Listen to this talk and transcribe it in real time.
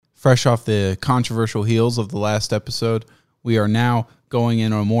fresh off the controversial heels of the last episode, we are now going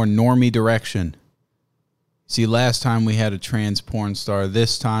in a more normie direction. See, last time we had a trans porn star.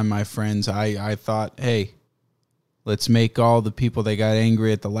 This time, my friends, I thought, hey, let's make all the people that got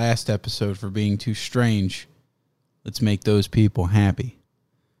angry at the last episode for being too strange, let's make those people happy.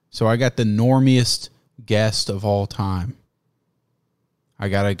 So I got the normiest guest of all time. I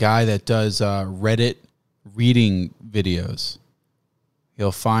got a guy that does Reddit reading videos.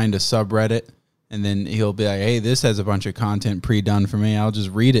 He'll find a subreddit, and then he'll be like, hey, this has a bunch of content pre-done for me. I'll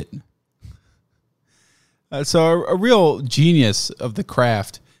just read it. So a real genius of the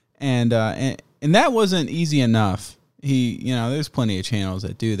craft. And that wasn't easy enough. There's plenty of channels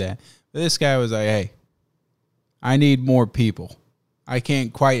that do that. But this guy was like, hey, I need more people. I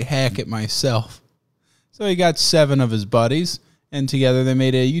can't quite hack it myself. So he got 7 of his buddies, and together they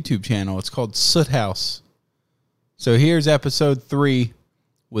made a YouTube channel. It's called Soot House. So here's episode 3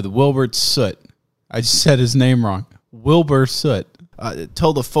 with Wilbur Soot. I just said his name wrong. Wilbur Soot.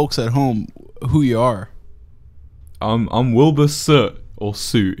 Tell the folks at home who you are. I'm Wilbur Soot, or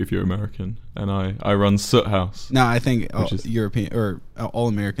Soot if you're American, and I run Soot House. No, I think European or all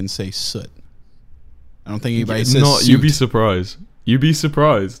Americans say Soot. I don't think anybody says Soot. You'd be surprised. You'd be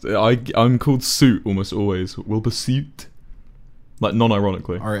surprised. I'm called Soot almost always. Wilbur Soot. Like,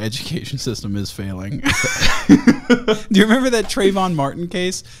 non-ironically. Our education system is failing. Do you remember that Trayvon Martin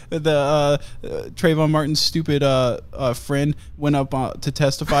case? The Trayvon Martin's stupid friend went up to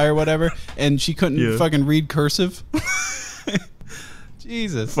testify or whatever, and she couldn't fucking read cursive?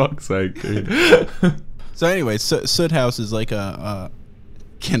 Jesus. Fuck's sake. So anyway, Soot House is like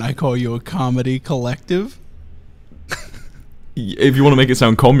can I call you a comedy collective? If you want to make it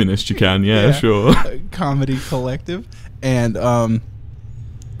sound communist, you can. Yeah. Sure. Comedy collective. And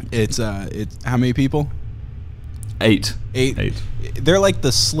it's how many people? 8. They're like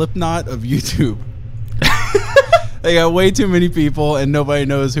the Slipknot of YouTube. They got way too many people, and nobody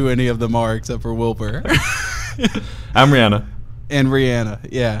knows who any of them are except for Wilbur. I'm Rihanna. And Rihanna,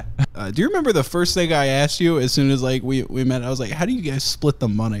 yeah. Do you remember the first thing I asked you as soon as like we met? I was like, "How do you guys split the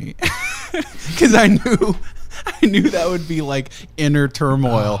money?" Because I knew that would be like inner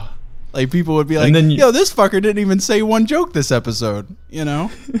turmoil. Like, people would be like, yo, this fucker didn't even say one joke this episode, you know?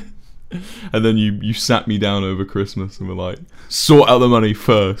 And then you sat me down over Christmas and were like, sort out the money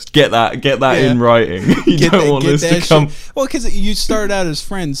first. Get that in writing. You don't want this to come... Well, because you started out as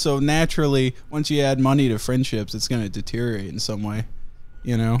friends, so naturally, once you add money to friendships, it's going to deteriorate in some way,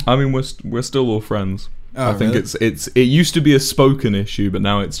 you know? I mean, we're still all friends. Oh, I think really? it used to be a spoken issue, but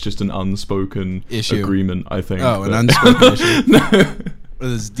now it's just an unspoken agreement, I think. Oh, an unspoken issue. No.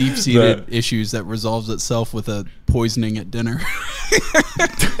 There's deep-seated issues that resolves itself with a poisoning at dinner.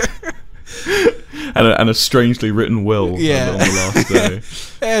 and a strangely written will on the last day.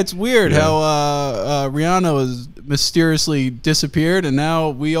 Yeah, it's weird how Rihanna was mysteriously disappeared, and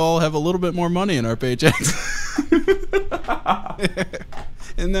now we all have a little bit more money in our paychecks.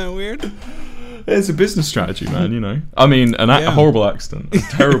 Isn't that weird? It's a business strategy, man, you know. I mean, a horrible accident. A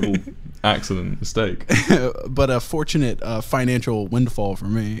terrible accident, mistake. But a fortunate financial windfall for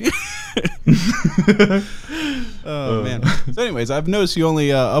me. Oh, man. So anyways, I've noticed you only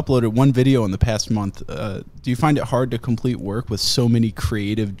uploaded one video in the past month. Do you find it hard to complete work with so many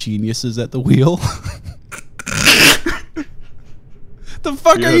creative geniuses at the wheel? The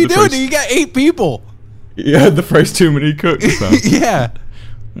fuck are you doing? You got 8 people. You heard the phrase "too many cooks." Yeah.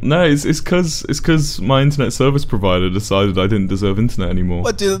 No, it's because my internet service provider decided I didn't deserve internet anymore.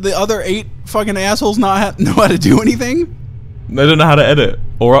 What, do the other 8 fucking assholes not know how to do anything? They don't know how to edit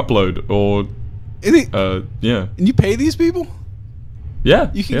or upload or... yeah. And you pay these people?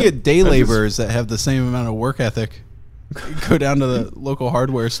 Yeah. You can get day laborers that have the same amount of work ethic. Go down to the local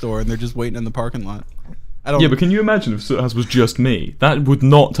hardware store and they're just waiting in the parking lot. Yeah, but can you imagine if Soot House was just me? That would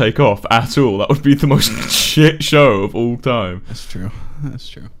not take off at all. That would be the most shit show of all time. That's true.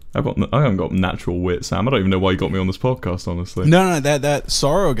 I haven't got natural wit, Sam. I don't even know why you got me on this podcast, honestly. No, that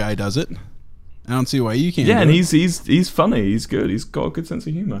Sorrow guy does it. I don't see why you can't. Yeah, and he's funny. He's good. He's got a good sense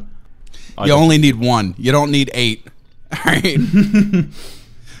of humor. You only need 1. You don't need 8. All right.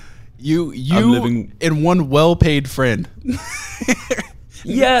 You and one well-paid friend.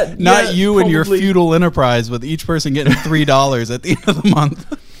 Yeah, not you probably. And your feudal enterprise with each person getting $3 at the end of the month.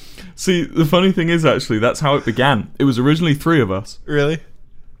 See, the funny thing is, actually, that's how it began. It was originally 3 of us. Really?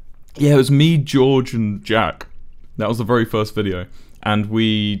 Yeah, it was me, George, and Jack. That was the very first video. And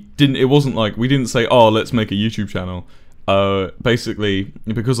we didn't say, oh, let's make a YouTube channel. Basically,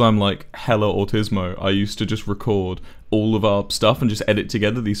 because I'm like hella autismo, I used to just record all of our stuff and just edit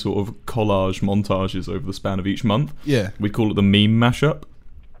together these sort of collage montages over the span of each month. Yeah. We call it the meme mashup.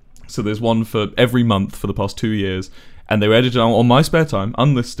 So there's one for every month for the past 2 years, and they were edited on my spare time,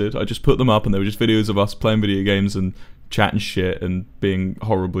 unlisted. I just put them up, and they were just videos of us playing video games and chatting shit and being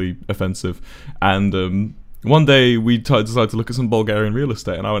horribly offensive. And one day we decided to look at some Bulgarian real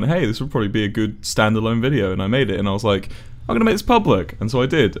estate, and I went, hey, this would probably be a good standalone video, and I made it, and I was like, I'm gonna make this public, and so I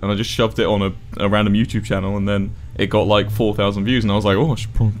did, and I just shoved it on a random YouTube channel, and then it got like 4,000 views, and I was like, oh, I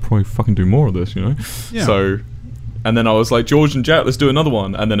should probably fucking do more of this, you know? Yeah. So, and then I was like, George and Jack, let's do another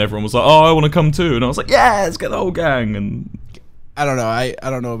one, and then everyone was like, oh, I want to come too, and I was like, yeah, let's get the whole gang. And I don't know, I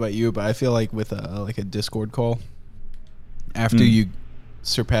don't know about you, but I feel like with a Discord call, after you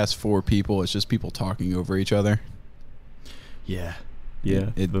surpass 4 people, it's just people talking over each other. Yeah,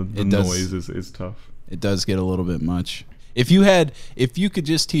 the noise is tough. It does get a little bit much. If you could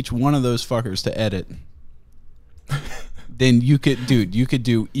just teach one of those fuckers to edit, then you could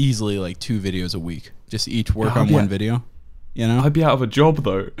do easily like 2 videos a week. Just each work on one video. You know? I'd be out of a job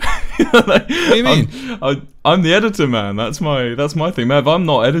though. What do you mean? I'm the editor, man. That's my thing, man. If I'm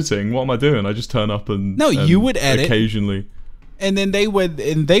not editing, what am I doing? I just turn up and you would edit occasionally, and then they would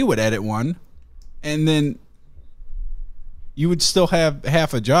edit one, and then you would still have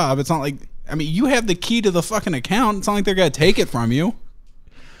half a job. It's not like, I mean, you have the key to the fucking account. It's not like they're gonna take it from you.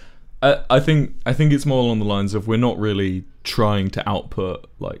 I think it's more along the lines of we're not really trying to output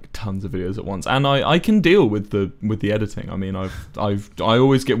like tons of videos at once, and I can deal with the editing. I mean, I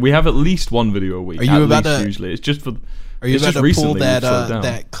always we have at least 1 video a week. Are you about to usually? It's just for. Are you about to pull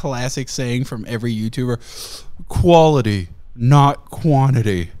that classic saying from every YouTuber? Quality, not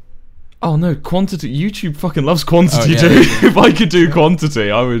quantity. Oh no, quantity. YouTube fucking loves quantity, dude. If I could do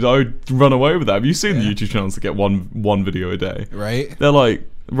quantity, I would run away with that. Have you seen the YouTube channels that get one video a day? Right. They're like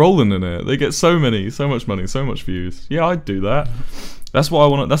rolling in it. They get so much money, so much views. Yeah, I'd do that. That's what I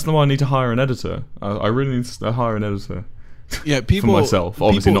want. That's why I need to hire an editor. I really need to hire an editor. Yeah, people for myself.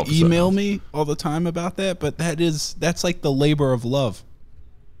 Obviously, people not for email me all the time about that, but that's like the labor of love.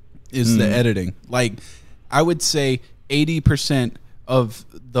 Is the editing. Like, I would say 80% of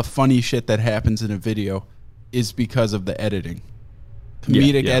the funny shit that happens in a video is because of the editing.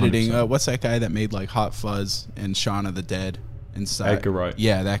 Comedic editing. What's that guy that made like Hot Fuzz and Shaun of the Dead and stuff? Edgar Wright.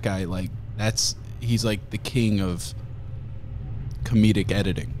 Yeah, that guy. Like, he's like the king of comedic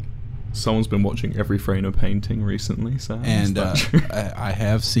editing. Someone's been watching every frame of Painting recently, Sam. And I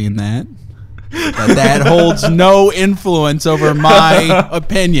have seen that. But that holds no influence over my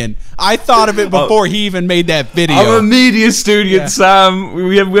opinion. I thought of it before he even made that video. I'm a media student, Sam.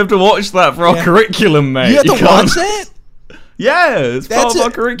 We have to watch that for our curriculum, mate. You have to watch that? Yeah, it's part of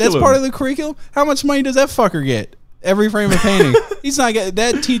our curriculum. That's part of the curriculum? How much money does that fucker get? Every frame of Painting. He's not getting.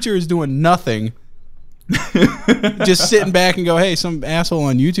 That teacher is doing nothing. Just sitting back and go, hey, some asshole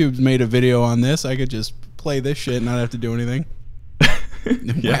on YouTube's made a video on this. I could just play this shit and not have to do anything.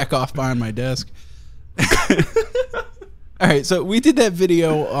 Whack off behind my desk. All right, so we did that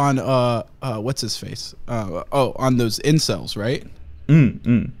video on what's his face? On those incels, right?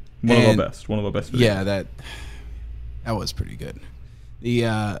 One of our best videos. Yeah, that was pretty good.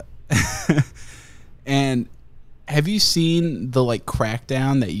 The and have you seen the like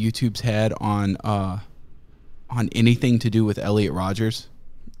crackdown that YouTube's had on anything to do with Elliot Rodgers?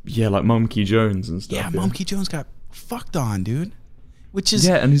 Yeah, like Monkey Jones and stuff. Yeah, Monkey Jones got fucked on, dude. Which is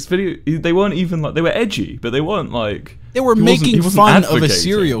and his video, they weren't even like, they were edgy, but they weren't like, they were making fun of a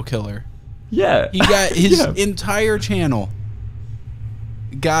serial killer. Yeah, he got his entire channel.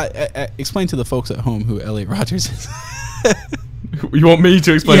 Explain to the folks at home who Elliot Rodgers is. You want me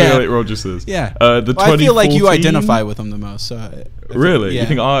to explain who Elliot Rodgers is? Yeah. I feel like you identify with him the most. So really? You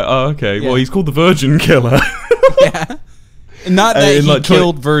think? Okay. Yeah. Well, he's called the Virgin Killer. Yeah. Not that he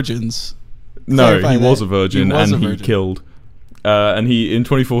killed virgins. No, he was a virgin, and he killed. And he in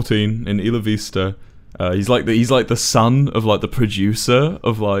 2014 in Isla Vista, he's like the son of like the producer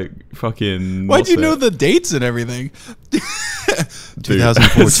of like fucking. Why'd you know the dates and everything?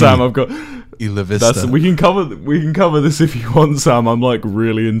 2014. Sam, I've got Isla Vista. We can cover this if you want, Sam. I'm like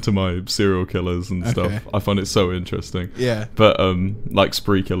really into my serial killers and stuff. I find it so interesting. Yeah. But like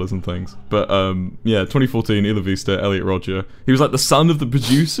spree killers and things. But 2014 Isla Vista, Elliot Rodger. He was like the son of the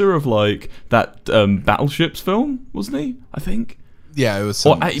producer of like that Battleships film, wasn't he? I think. Yeah, it was.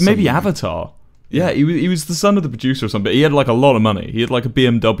 Maybe Avatar. Yeah, he was the son of the producer or something, but he had like a lot of money. He had like a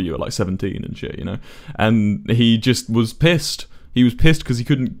BMW at like 17 and shit, you know. And he just was pissed. He was pissed because he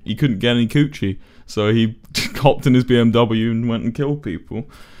couldn't get any coochie, so he hopped in his BMW and went and killed people.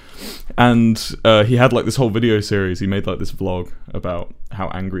 And he had like this whole video series. He made like this vlog about how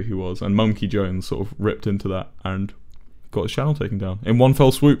angry he was, and Monkey Jones sort of ripped into that and got his channel taken down in one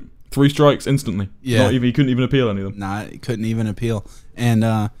fell swoop. 3 strikes instantly. Yeah, he couldn't even appeal any of them. Nah, he couldn't even appeal. And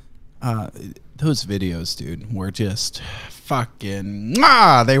those videos, dude, were just fucking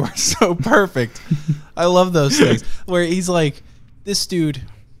they were so perfect. I love those things where he's like, this dude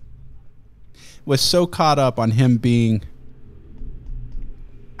was so caught up on him being,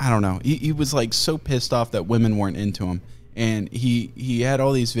 I don't know, he was like so pissed off that women weren't into him, and he had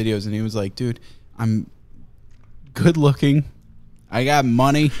all these videos, and he was like, dude, I'm good looking, I got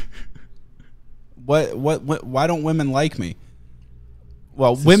money, what why don't women like me?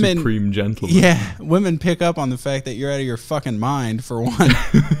 Well, It's women, supreme gentleman. yeah, women pick up on the fact that you're out of your fucking mind, for one.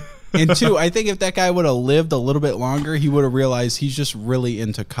 And two, I think if that guy would have lived a little bit longer, he would have realized he's just really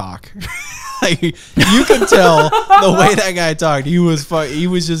into cock. Like, you could tell the way that guy talked. He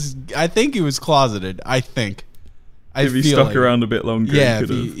was just, I think he was closeted. I think. If he stuck around a bit longer, yeah,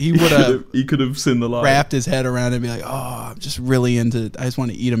 he would have. He could have seen the light. Wrapped his head around it and be like, "Oh, I'm just really into. I just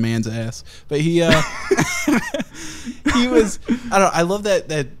want to eat a man's ass." But he was. I don't know. I love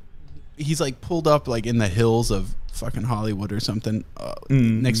that he's like pulled up like in the hills of fucking Hollywood or something,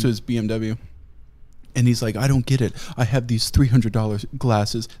 next to his BMW. And he's like, I don't get it. I have these $300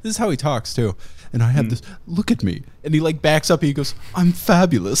 glasses. This is how he talks too. And I have this. Look at me. And he like backs up. And he goes, I'm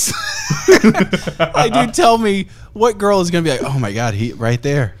fabulous. Like, dude, tell me what girl is gonna be like, oh my god, he right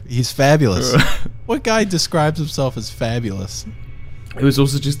there. He's fabulous. What guy describes himself as fabulous? It was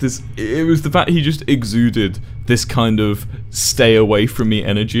also just this. It was the fact he just exuded this kind of stay away from me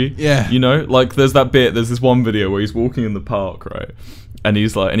energy. Yeah. You know, like there's this one video where he's walking in the park, right? And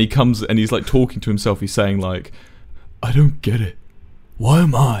he's like, and he comes and he's like talking to himself. He's saying like, I don't get it. Why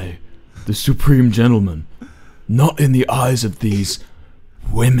am I the supreme gentleman, not in the eyes of these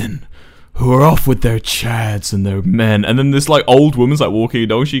women who are off with their chads and their men? And then this like old woman's like walking, you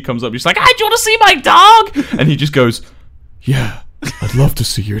know, she comes up, she's like, hey, do you want to see my dog? And he just goes, yeah, I'd love to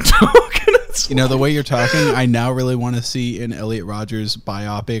see your dog. You know, the way you're talking, I now really want to see an Elliot Rodgers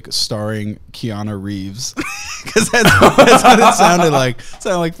biopic starring Keanu Reeves. Because that's what it sounded like. It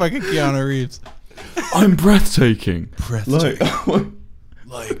sounded like fucking Keanu Reeves. I'm breathtaking. Breathtaking.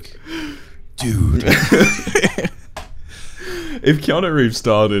 Like, dude. If Keanu Reeves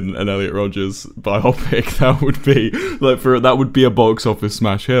starred in an Elliot Rodgers biopic, that would be a box office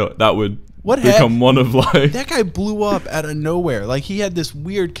smash hit. That would become one of like... That guy blew up out of nowhere. Like, he had this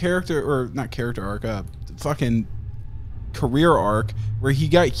weird character, or not character arc, fucking career arc, where he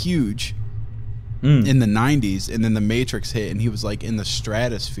got huge in the 90s, and then The Matrix hit, and he was like in the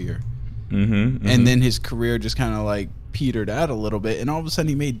stratosphere. And then his career just kind of like petered out a little bit, and all of a sudden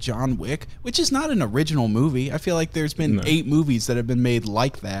he made John Wick, which is not an original movie. I feel like there's been 8 movies that have been made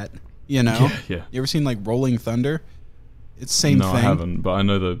like that, you know? Yeah. You ever seen like Rolling Thunder? It's the same thing. No, I haven't, but I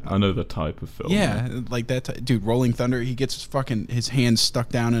know the type of film. Yeah, like that dude, Rolling Thunder, he gets his hand stuck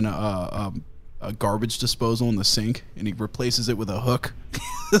down in a garbage disposal in the sink, and he replaces it with a hook.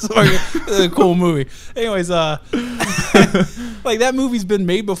 It's a cool movie. Anyways, like that movie's been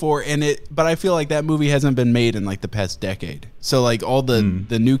made before, but I feel like that movie hasn't been made in like the past decade. So like all the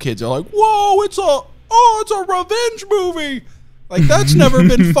new kids are like, whoa, it's a revenge movie. Like, that's never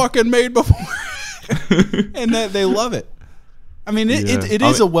been fucking made before. And that they love it. I mean, it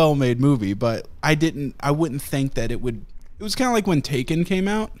is a well-made movie, but I wouldn't think that it would. It was kind of like when Taken came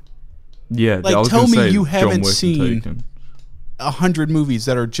out. Yeah, like, I was tell gonna me say you John haven't Wick seen 100 movies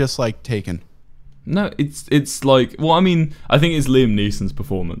that are just like Taken. No, it's like, well, I mean, I think it's Liam Neeson's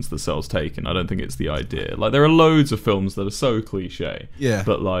performance that sells Taken. I don't think it's the idea. Like, there are loads of films that are so cliche, yeah,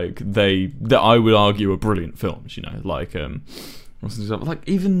 but like that I would argue are brilliant films. You know, like what's an example? Like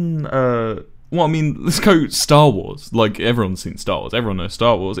even well, I mean, let's go Star Wars. Like, everyone's seen Star Wars. Everyone knows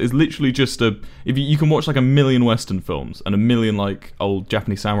Star Wars. It's literally just if you can watch like a million Western films and a million like old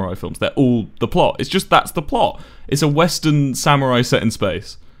Japanese samurai films. They're all the plot. It's just that's the plot. It's a Western samurai set in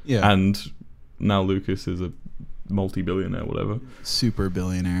space. Yeah, and now Lucas is a multi-billionaire, whatever. Super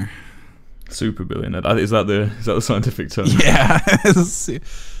billionaire. Super billionaire. Is that the scientific term? Yeah,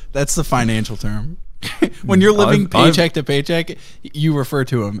 that's the financial term. When you're living paycheck to paycheck, you refer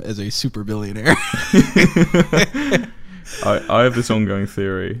to him as a super billionaire. I have this ongoing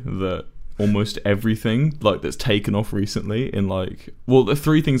theory that almost everything like that's taken off recently in like, well, the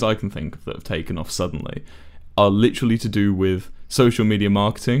 3 things I can think of that have taken off suddenly are literally to do with social media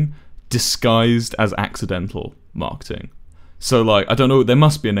marketing disguised as accidental marketing. So like, I don't know, there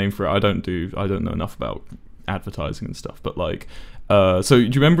must be a name for it. I don't know enough about advertising and stuff, but like, so do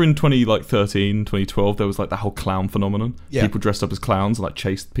you remember in 2013, 2012, there was like that whole clown phenomenon? Yeah. People dressed up as clowns and like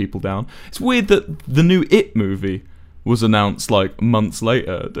chased people down. It's weird that the new It movie was announced like months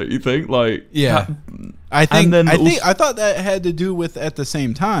later, don't you think? Like, yeah, I thought that had to do with at the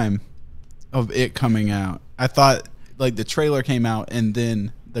same time of It coming out. I thought like the trailer came out and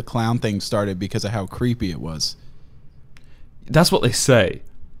then the clown thing started because of how creepy it was. That's what they say.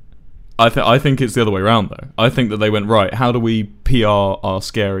 I think it's the other way around, though. I think that they went, right, how do we PR our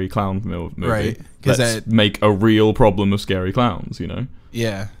scary clown movie? Right. Let's make a real problem of scary clowns, you know?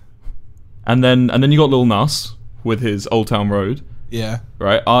 Yeah. And then you got Lil Nas with his Old Town Road. Yeah.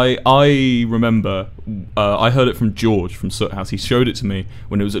 Right. I remember I heard it from George from Soot House. He showed it to me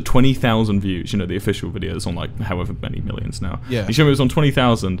when it was at 20,000 views. You know, the official video is on like however many millions now. Yeah. He showed me it was on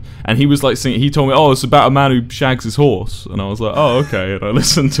 20,000, and he was like singing. He told me, "Oh, it's about a man who shags his horse," and I was like, "Oh, okay." And I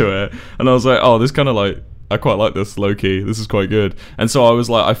listened to it, and I was like, "Oh, this kind of like." I quite like this, low-key. This is quite good. And so I was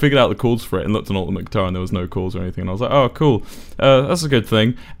like, I figured out the chords for it and looked on Ultimate Guitar and there was no chords or anything. And I was like, oh, cool. That's a good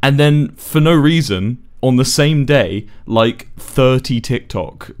thing. And then, for no reason, on the same day, like 30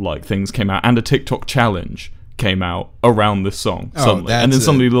 TikTok like things came out and a TikTok challenge came out around this song suddenly. And then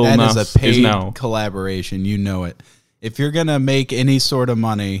somebody Lil Nas is a paid is now collaboration. You know it. If you're going to make any sort of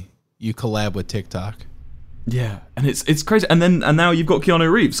money, you collab with TikTok. Yeah, and it's crazy. And now you've got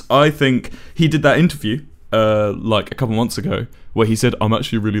Keanu Reeves. I think he did that interview like a couple months ago where he said, I'm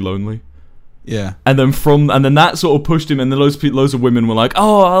actually really lonely. Yeah. And then that sort of pushed him, and then loads of women were like,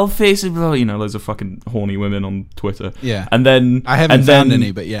 oh, I'll face it, you know, loads of fucking horny women on Twitter. Yeah. And then I haven't found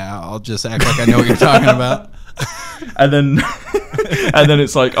any, but yeah, I'll just act like I know what you're talking about. and then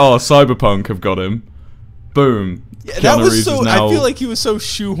it's like, oh, Cyberpunk have got him. Boom. Yeah, that was so I feel like he was so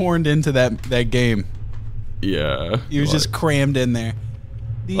shoehorned into that game. Yeah. He was just crammed in there.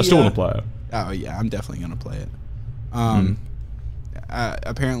 I still want to play it. Oh yeah, I'm definitely gonna play it.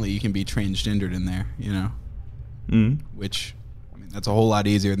 Apparently, you can be transgendered in there, you know, which I mean that's a whole lot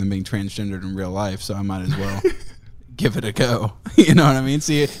easier than being transgendered in real life. So I might as well give it a go. You know what I mean?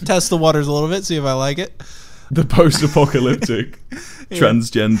 Test the waters a little bit, see if I like it. The post-apocalyptic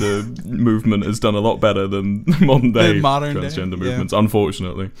transgender movement has done a lot better than modern transgender movements,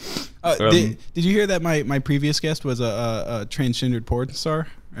 unfortunately. Did you hear that my previous guest was a transgendered porn star,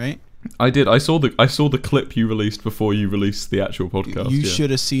 right? I did. I saw the clip you released before you released the actual podcast. You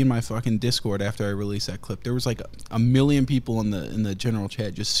should have seen my fucking Discord after I released that clip. There was like a million people in the general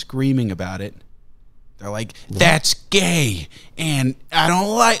chat just screaming about it. They're like, that's gay, and I don't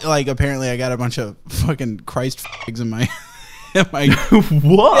like apparently I got a bunch of fucking Christ f***ings in my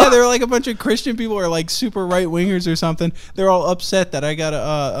what? Yeah, they're like a bunch of Christian people or like super right wingers or something. They're all upset that I got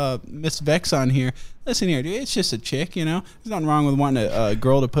a Miss Vex on here. Listen here, dude, it's just a chick, you know. There's nothing wrong with wanting a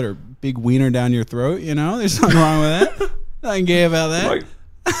girl to put her big wiener down your throat, you know. There's nothing wrong with that. Nothing gay about that.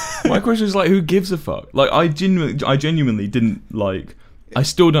 My question is like, who gives a fuck? Like, I genuinely didn't like. I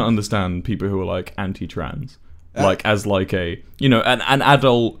still don't understand people who are like anti-trans, like as like a, you know, an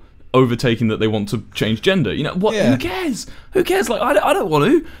adult overtaking that they want to change gender. You know what? Yeah. Who cares? Who cares? Like I don't want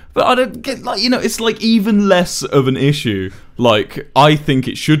to, but I don't get like, you know, it's like even less of an issue. Like I think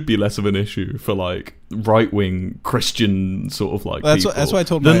it should be less of an issue for like right-wing Christian sort of like. That's what I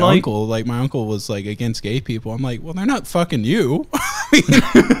told my uncle. Like my uncle was like against gay people. I'm like, well, they're not fucking you. It's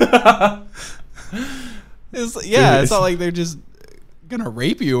not like they're just gonna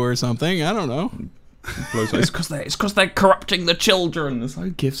rape you or something. I don't know. It's because they're corrupting the children. It's like,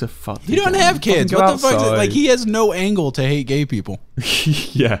 who gives a fuck? You don't have kids. What the fuck? Like he has no angle to hate gay people.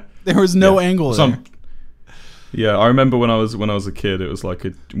 Yeah, there was no angle there. Yeah, I remember when I was a kid, it was like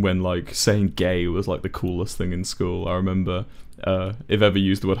when like saying gay was like the coolest thing in school. I remember if ever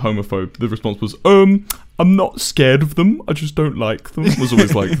used the word homophobe, the response was I'm not scared of them, I just don't like them.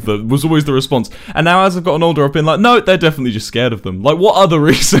 Was always the response. And now as I've gotten older, I've been like, no, they're definitely just scared of them. Like, what other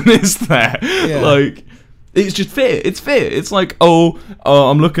reason is there? Yeah. Like, it's just fear. It's fear. It's like,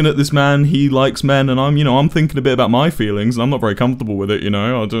 I'm looking at this man, he likes men, and I'm thinking a bit about my feelings, and I'm not very comfortable with it, you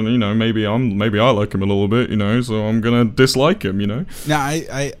know. I don't, you know, maybe I like him a little bit, you know, so I'm gonna dislike him, you know. No,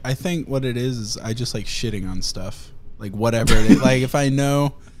 I think what it is I just like shitting on stuff. Like whatever it is. Like if I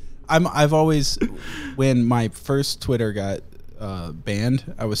know, I've always, when my first Twitter got banned,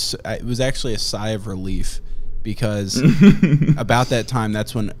 it was actually a sigh of relief because about that time,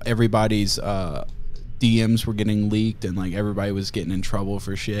 that's when everybody's DMs were getting leaked and like everybody was getting in trouble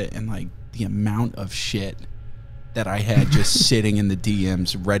for shit, and like the amount of shit that I had just sitting in the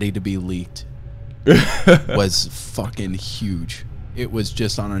DMs ready to be leaked was fucking huge. It was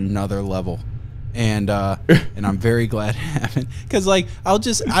just on another level. And I'm very glad it happened, because like I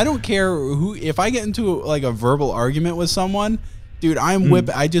don't care who, if I get into like a verbal argument with someone, dude,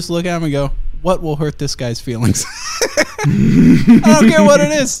 I just look at him and go, what will hurt this guy's feelings? I don't care what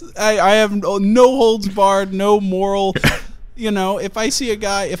it is. I have no holds barred, no moral. You know, if I see a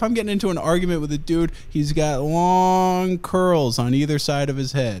guy, if I'm getting into an argument with a dude, he's got long curls on either side of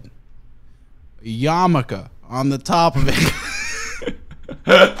his head, yarmulke on the top of it.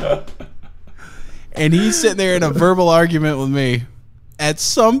 And he's sitting there in a verbal argument with me. At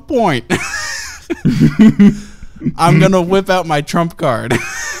some point, I'm going to whip out my trump card.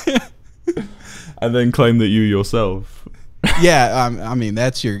 And then claim that you yourself. Yeah, I mean,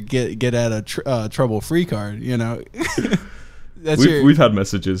 that's your get out of trouble free card, you know. We've had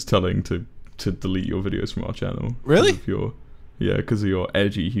messages telling to delete your videos from our channel. Really? Because of your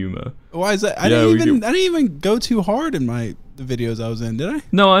edgy humor. Why is that? I didn't even go too hard in the videos I was in, did I?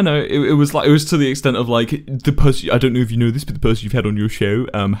 No, I know. It was to the extent of like the person. I don't know if you know this, but the person you've had on your show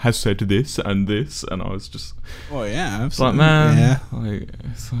has said this, and I was just. Oh yeah, it's like, man,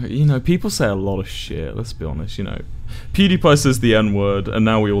 it's like, you know, people say a lot of shit. Let's be honest, you know. PewDiePie says the N word, and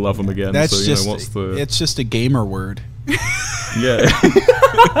now we all love him again. That's so, just, you know, what's the? It's just a gamer word. Yeah.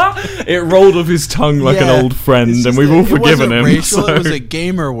 It rolled off his tongue like an old friend, and we've all forgiven him. Racial, it was a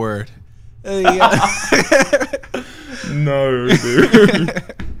gamer word. No, dude.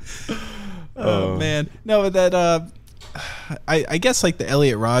 Oh man, no, but that I guess like the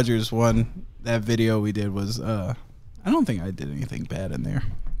Elliot Rogers one, that video we did was I don't think I did anything bad in there.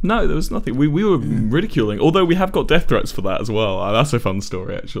 No, there was nothing. We were ridiculing, although we have got death threats for that as well. That's a fun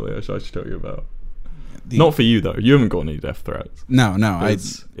story, actually. I should tell you about. Not for you though. You haven't got any death threats. No.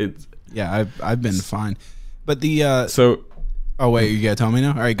 Yeah, I've been fine. But the so. Oh wait, you gotta tell me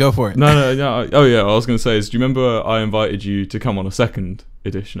now? All right, go for it. No. Oh yeah, I was gonna say is, do you remember I invited you to come on a second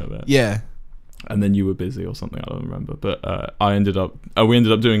edition of it? Yeah. And then you were busy or something. I don't remember. But we ended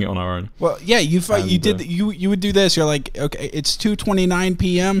up doing it on our own. Well, yeah, you would do this. You're like, okay, it's 2:29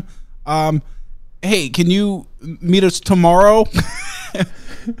 p.m. Hey, can you meet us tomorrow?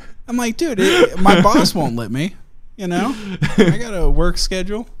 I'm like, dude, my boss won't let me. You know, I got a work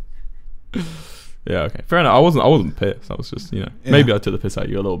schedule. Yeah, okay, fair enough. I wasn't pissed. I was just, you know, maybe I took the piss out of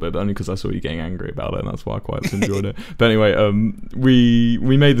you a little bit, but only because I saw you getting angry about it, and that's why I quite enjoyed it. But anyway, we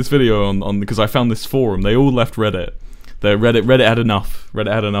made this video on because I found this forum. They all left Reddit. Reddit had enough.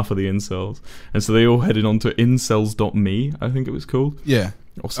 Reddit had enough of the incels, and so they all headed on to incels.me, I think it was called. Yeah.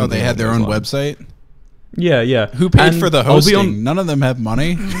 Oh, they had their own website. Yeah. Who paid for the hosting? None of them have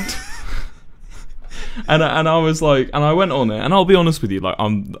money. And I was like, and I went on it, and I'll be honest with you, like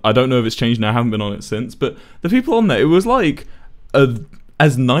I don't know if it's changed now. I haven't been on it since, but the people on there, it was like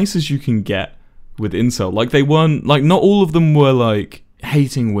as nice as you can get with incel. Like they weren't like, not all of them were like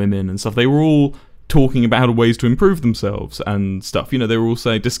hating women and stuff. They were all talking about ways to improve themselves and stuff. You know, they were all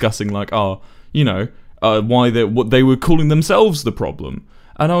discussing like, why they were calling themselves the problem.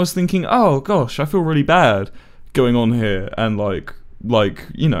 And I was thinking, oh gosh, I feel really bad going on here and like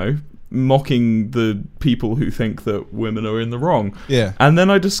you know, mocking the people who think that women are in the wrong. Yeah. And then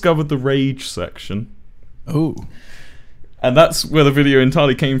I discovered the rage section. Oh. And that's where the video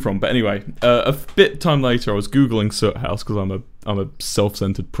entirely came from. But anyway, a bit time later, I was Googling Soot House because I'm a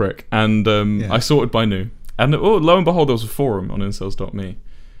self-centered prick, and I sorted by new. And lo and behold, there was a forum on incels.me,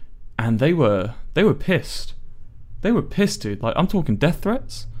 and they were pissed. They were pissed, dude. Like, I'm talking death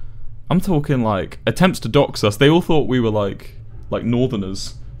threats. I'm talking like attempts to dox us. They all thought we were like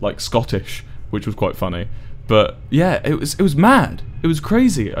Northerners, like Scottish, which was quite funny. But yeah, it was mad. It was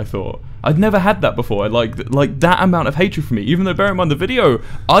crazy. I thought I'd never had that before. Like that amount of hatred for me. Even though, bear in mind, the video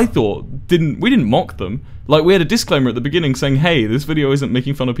I thought we didn't mock them. Like, we had a disclaimer at the beginning saying, "Hey, this video isn't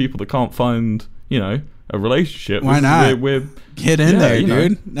making fun of people that can't find, you know, a relationship." Why not? We're get in there,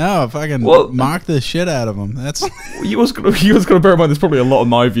 dude. No, if I can mock the shit out of them, that's. You was gonna bear in mind. There's probably a lot of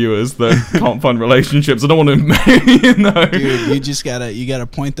my viewers that can't find relationships. I don't want to, you know. Dude, you just gotta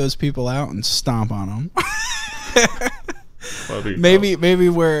point those people out and stomp on them. Maybe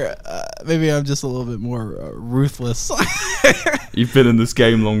I'm just a little bit more ruthless. You've been in this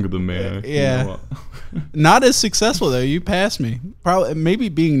game longer than me. Yeah. You know what? Not as successful though. You passed me. Probably, maybe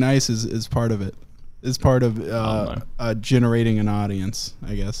being nice is part of it. Is part of generating an audience,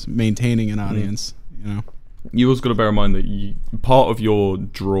 I guess, maintaining an audience. You know. You also got to bear in mind that part of your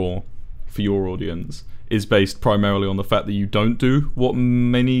draw for your audience is based primarily on the fact that you don't do what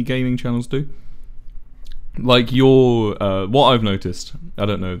many gaming channels do. Like what I've noticed, I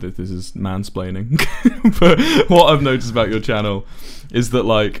don't know that this is mansplaining, but what I've noticed about your channel is that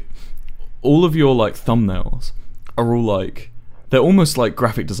like all of your like thumbnails are all like, they're almost like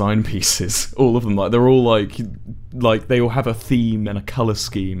graphic design pieces. All of them, like they're all like they all have a theme and a color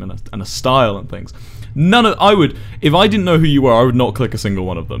scheme and a style and things. If I didn't know who you were, I would not click a single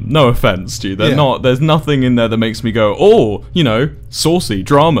one of them. No offense to you. There's nothing in there that makes me go, oh, you know, saucy,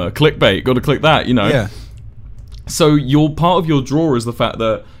 drama, clickbait, gotta click that, you know. Yeah. So part of your draw is the fact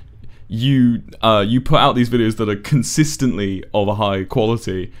that you put out these videos that are consistently of a high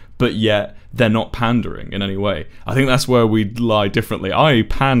quality, but yet they're not pandering in any way. I think that's where we lie differently. I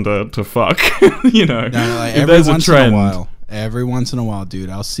pander to fuck, you know. No, like, if there's a trend, every once in a while, dude,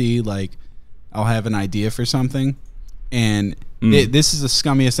 I'll see, like, I'll have an idea for something, and this is the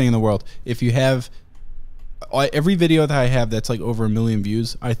scummiest thing in the world. If you have every video that I have that's like over 1 million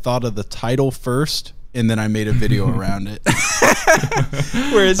views, I thought of the title first, and then I made a video around it.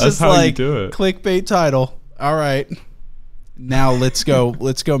 Where it's That's just how like you do it. clickbait title. All right, now let's go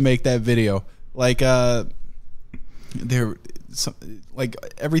make that video. Like like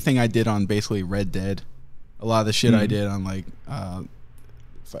everything I did on basically Red Dead, a lot of the shit I did on like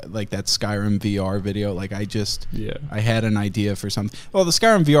that Skyrim VR video. Like I had an idea for something. Well, the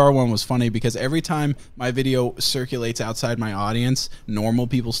Skyrim VR one was funny because every time my video circulates outside my audience, normal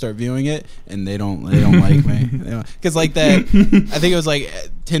people start viewing it and they don't like me. Because like that, I think it was like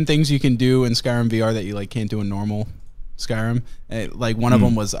 10 things you can do in Skyrim VR that you like can't do in normal Skyrim. And, like one of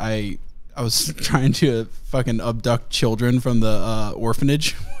them was I was trying to fucking abduct children from the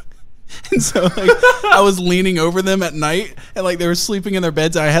orphanage. And so like I was leaning over them at night and like they were sleeping in their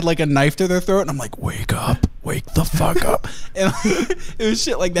beds and I had like a knife to their throat and I'm like, wake up, wake the fuck up. And it was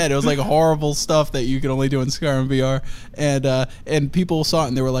shit like that. It was like horrible stuff that you can only do in Skyrim VR. And people saw it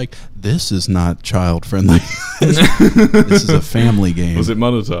and they were like, this is not child friendly. This is a family game. Was it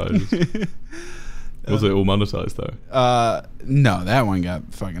monetized? Was it all monetized though? No, that one got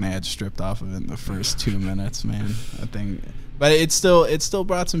fucking ads stripped off of it in the first 2 minutes, man. I think. But it still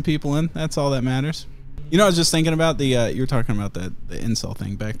brought some people in. That's all that matters. You know, I was just thinking about the you were talking about the incel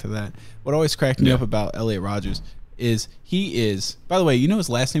thing. Back to that. What always cracked me up about Elliot Rogers is he is. By the way, you know his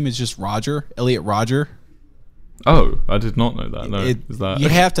last name is just Roger. Elliot Roger. Oh, I did not know that. No, is that you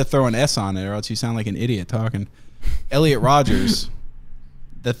have to throw an S on it, or else you sound like an idiot talking. Elliot Rogers.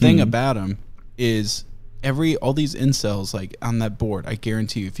 The thing about him is all these incels like on that board. I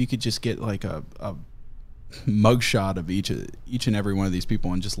guarantee you, if you could just get like a mugshot of each and every one of these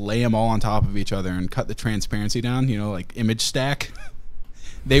people and just lay them all on top of each other and cut the transparency down, you know, like image stack,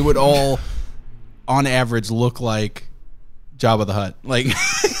 they would all on average look like Jabba the Hutt. Like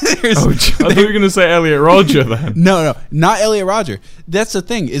I thought you were gonna say Elliot Roger then. No, not Elliot Roger. That's the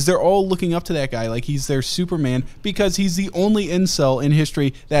thing, is they're all looking up to that guy like he's their Superman because he's the only incel in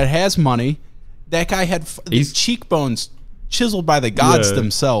history that has money. That guy had these cheekbones chiseled by the gods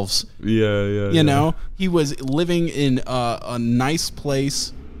themselves. You know, he was living in a nice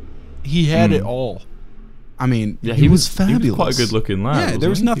place. He had it all. I mean, he was fabulous. He was quite a good looking lad. Yeah, there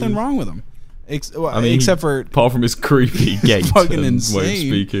was nothing wrong with him. Except for apart from his creepy gait, fucking and insane way of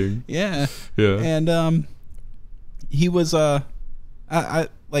speaking. Yeah. And he was I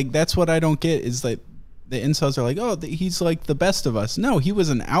like that's what I don't get is like the incels are like, oh, he's like the best of us. No, he was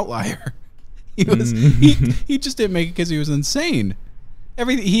an outlier. He was he just didn't make it because he was insane.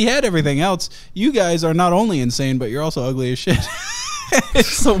 He had everything else. You guys are not only insane, but you're also ugly as shit.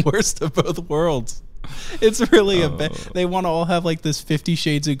 It's the worst of both worlds. It's really they want to all have like this 50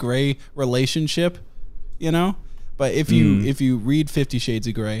 Shades of Grey relationship, you know. But if you read 50 Shades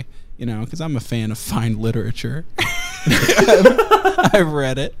of Grey, you know, because I'm a fan of fine literature, I've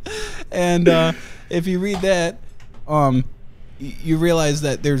read it, and if you read that, you realize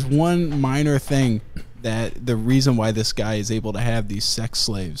that there's one minor thing that the reason why this guy is able to have these sex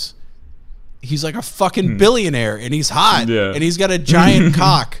slaves. He's like a fucking billionaire and he's hot and he's got a giant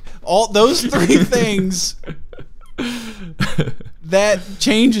cock. All those three things that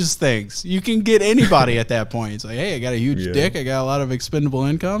changes things. You can get anybody at that point. It's like, hey, I got a huge dick, I got a lot of expendable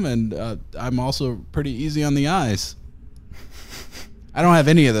income, and I'm also pretty easy on the eyes. I don't have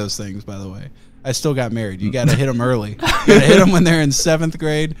any of those things, by the way. I still got married. You got to hit them early. You got to hit them when they're in 7th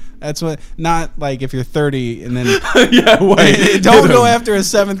grade. That's what. Not like if you're 30 and then. Don't go after a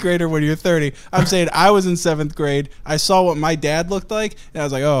 7th grader when you're 30. I'm saying I was in 7th grade. I saw what my dad looked like, and I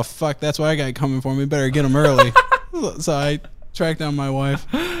was like, "Oh fuck, that's why I got coming for me. Better get him early." So I tracked down my wife.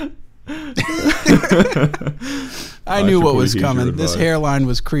 I knew what was coming. This hairline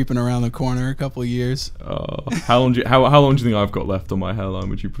was creeping around the corner a couple of years. How long do you think I've got left on my hairline?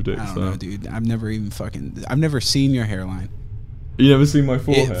 Would you predict? I don't know, dude. I've never seen your hairline. You never seen my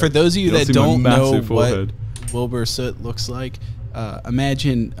forehead? For those of you that don't know what Wilbur Soot looks like,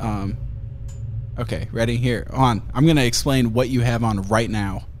 imagine. Okay, ready? Here, on. I'm gonna explain what you have on right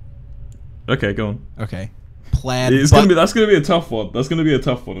now. Okay, go on. Okay, plaid. That's gonna be a tough one. That's gonna be a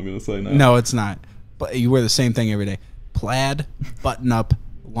tough one. I'm gonna say now. No, it's not. But you wear the same thing every day. Plaid, button-up,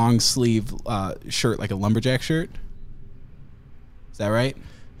 long-sleeve shirt, like a lumberjack shirt. Is that right?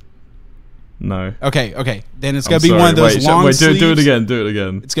 No. Okay. Then it's got to be one of those long sleeves. Do it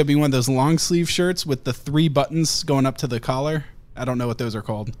again. It's got to be one of those long-sleeve shirts with the 3 buttons going up to the collar. I don't know what those are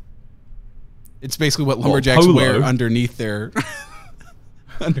called. It's basically what lumberjacks polo? wear underneath their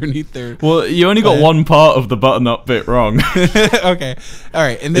underneath their. Well, you only got one part of the button-up bit wrong. Okay, all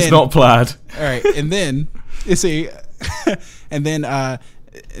right, and then It's not plaid. all right, and then you see, and then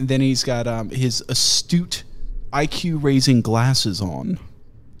he's got his astute IQ raising glasses on,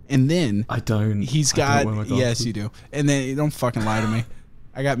 and then I don't. he's I don't got wear my glasses. yes, you do, and then don't fucking lie to me.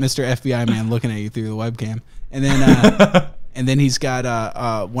 I got Mr. FBI man looking at you through the webcam, and then and then he's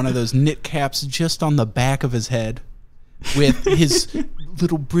got one of those knit caps just on the back of his head, with his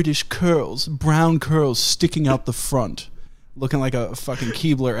little British curls, brown curls sticking out the front, looking like a fucking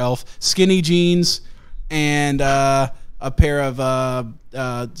Keebler elf. Skinny jeans and a pair of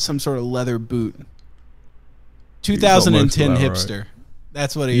some sort of leather boot. 2010 that hipster. right.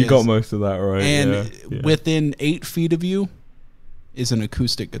 That's what he You is. got most of that right. And yeah. within 8 feet of you is an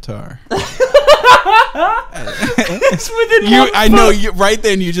acoustic guitar. It's within You, one I know foot. you right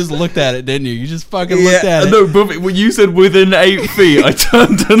then. You just looked at it, didn't you? You just fucking looked at it. No, but when you said within 8 feet, I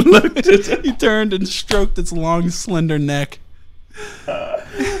turned and looked at it. You turned and stroked its long, slender neck.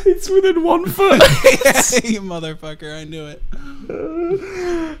 It's within 1 foot. You motherfucker! I knew it.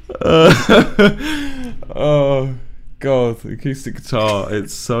 Oh god, the acoustic guitar.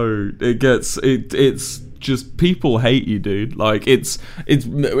 It's just people hate you, dude. Like it's.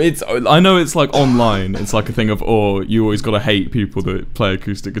 I know it's like online. It's like a thing of you always gotta hate people that play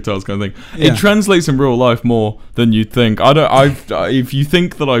acoustic guitars, kind of thing. Yeah. It translates in real life more than you'd think. If you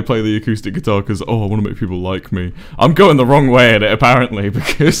think that I play the acoustic guitar because I want to make people like me, I'm going the wrong way at it apparently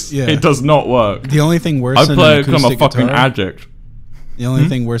because Yeah. it does not work. The only thing worse I than play an it because I'm a acoustic fucking guitar, addict. the only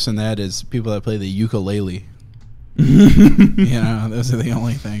thing worse than that is people that play the ukulele. You know, those are the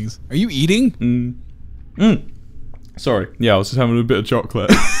only things. Are you eating? Sorry. Yeah, I was just having a bit of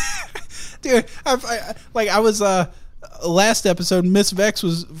chocolate. Dude, I was last episode. Miss Vex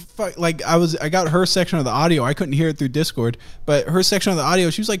was I got her section of the audio. I couldn't hear it through Discord, but her section of the audio,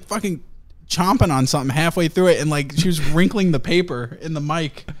 she was like fucking chomping on something halfway through it, and like she was wrinkling the paper in the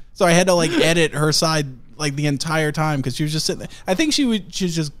mic. So I had to like edit her side like the entire time because she was just sitting there. I think she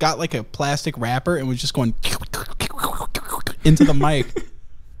just got like a plastic wrapper and was just going into the mic.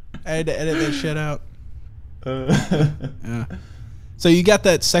 I had to edit that shit out. Yeah. So you got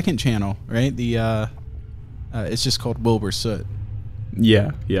that second channel, right? The it's just called Wilbur Soot.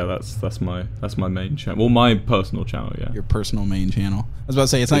 yeah, that's my main channel. Well, my personal channel, yeah. Your personal main channel. I was about to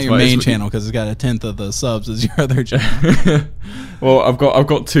say it's not It's your my- main it's- channel because it's got 1/10 of the subs as your other channel. Well, I've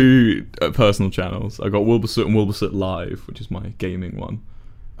got two personal channels. I've got Wilbur Soot and Wilbur Soot Live, which is my gaming one.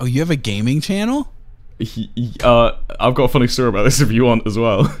 Oh, you have a gaming channel? I've got a funny story about this if you want as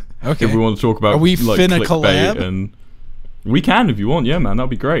well. Okay. If we want to talk about Are we like finna clickbait collab? and we can if you want. Yeah, man, that'd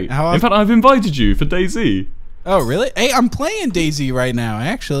be great. How In fact, I've invited you for DayZ. Oh, really? Hey, I'm playing DayZ right now,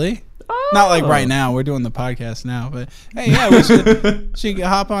 actually. Not like right now. We're doing the podcast now, but hey, yeah, we should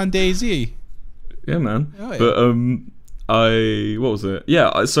hop on DayZ. Yeah, man. Oh, yeah. But what was it?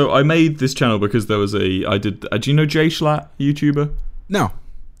 Yeah, so I made this channel because there was do you know Jay Schlatt, YouTuber? No.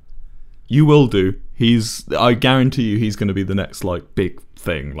 You will do. I guarantee you he's going to be the next like big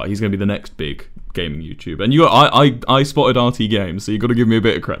thing. Like he's going to be the next big gaming YouTuber. And I spotted RT Games, so you got to give me a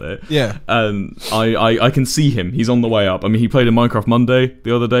bit of credit. Yeah. And I can see him. He's on the way up. I mean, he played in Minecraft Monday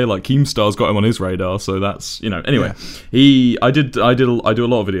the other day. Like Keemstar's got him on his radar, so that's anyway. I do a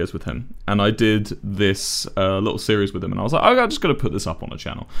lot of videos with him, and I did this little series with him, and I was like, I'm just gonna put this up on a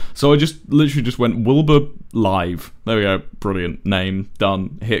channel. So I just literally just went Wilbur Live. There we go. Brilliant name.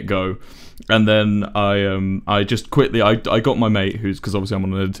 Done. Hit go. And then I just quickly I got my mate because obviously I'm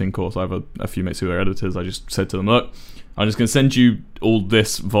on an editing course. I have a few mates who are editors. I just said to them, look, I'm just going to send you all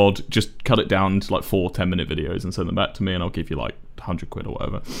this VOD, just cut it down to like 4 10-minute videos and send them back to me, and I'll give you like 100 quid or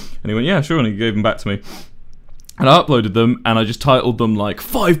whatever. And he went, yeah, sure, and he gave them back to me. And I uploaded them, and I just titled them like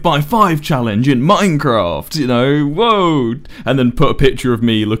 5x5 challenge in Minecraft, whoa, and then put a picture of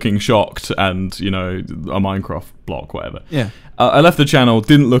me looking shocked and, a Minecraft block, whatever. Yeah. I left the channel,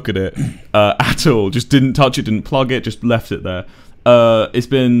 didn't look at it at all, just didn't touch it, didn't plug it, just left it there. It's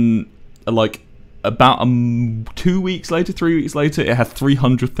been like about 2 weeks later, 3 weeks later, it had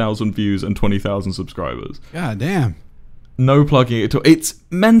 300,000 views and 20,000 subscribers. God damn. No plugging it at all. It's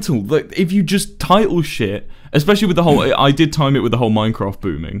mental. Like if you just title shit, especially with the whole, I did time it with the whole Minecraft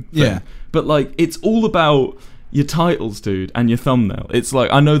booming thing. Yeah. But like, it's all about your titles, dude, and your thumbnail. It's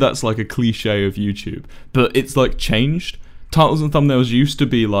like, I know that's like a cliche of YouTube, but it's like changed. Titles and thumbnails used to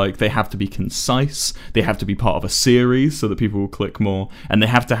be like, they have to be concise, they have to be part of a series so that people will click more, and they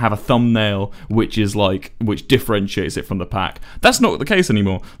have to have a thumbnail which differentiates it from the pack. That's not the case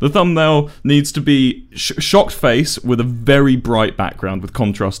anymore. The thumbnail needs to be shocked face with a very bright background with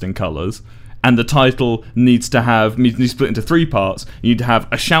contrasting colours, and the title needs to split into 3 parts. You need to have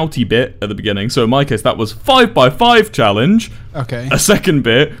a shouty bit at the beginning. So in my case, that was 5x5 challenge. Okay. A second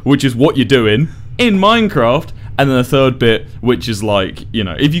bit, which is what you're doing in Minecraft, and then a third bit, which is like, you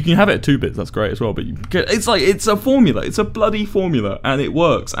know, if you can have it at 2 bits, that's great as well. But it's a formula. It's a bloody formula, and it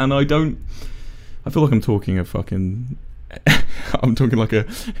works. And I feel like I'm talking a fucking. I'm talking like a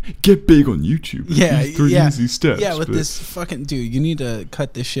get big on YouTube. Yeah, These 3 easy steps. Yeah, with this fucking dude, you need to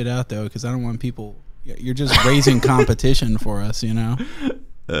cut this shit out though, because I don't want people. You're just raising competition for us, you know.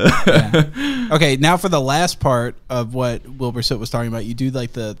 Yeah. Okay, now for the last part of what Wilbur Soot was talking about, you do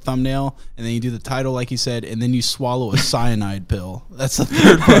like the thumbnail, and then you do the title, like you said, and then you swallow a cyanide pill. That's the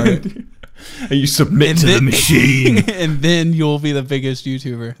third part. And you submit to the machine, and then you'll be the biggest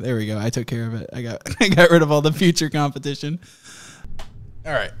YouTuber. There we go. I took care of it. I got rid of all the future competition.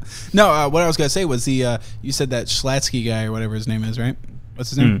 All right. No, what I was gonna say was you said that Schlatsky guy or whatever his name is, right? What's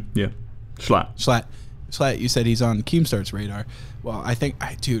his name? Yeah, Schlatt. You said he's on Keemstar's radar. Well, I think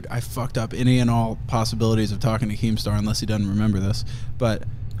I fucked up any and all possibilities of talking to Keemstar unless he doesn't remember this. But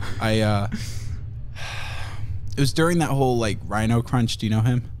it was during that whole like Rhino Crunch. Do you know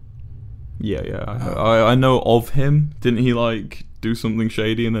him? Yeah. I know of him. Didn't he like do something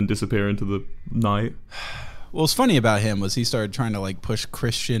shady and then disappear into the night? Well, what's funny about him was he started trying to like push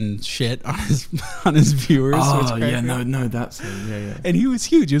Christian shit on his viewers. Oh yeah, no, that's him. Yeah. And he was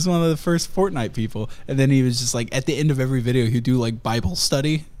huge. He was one of the first Fortnite people. And then he was just like at the end of every video, he'd do like Bible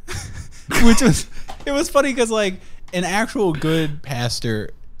study, it was funny because like an actual good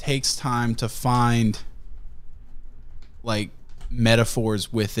pastor takes time to find like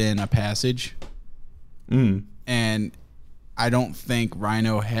metaphors within a passage. And I don't think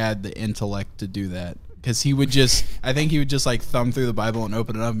Rhino had the intellect to do that. Because I think he would just like thumb through the Bible and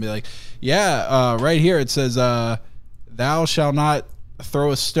open it up and be like, yeah, right here it says, thou shalt not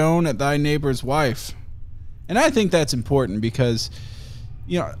throw a stone at thy neighbor's wife. And I think that's important because,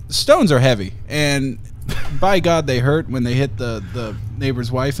 you know, stones are heavy. And by God, they hurt when they hit the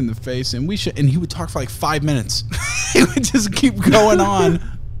neighbor's wife in the face. And he would talk for like 5 minutes. He would just keep going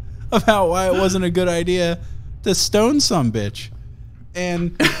on about why it wasn't a good idea to stone some bitch.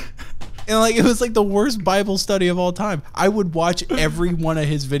 And like it was like the worst Bible study of all time. I would watch every one of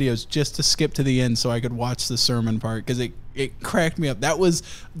his videos just to skip to the end so I could watch the sermon part because it cracked me up. That was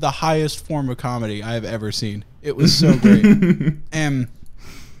the highest form of comedy I have ever seen. It was so great. And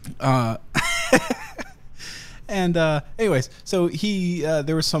anyways, so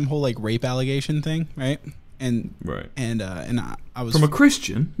there was some whole like rape allegation thing, right? And I was from a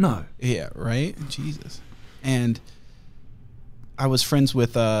Christian? No. Yeah, right? Jesus. And I was friends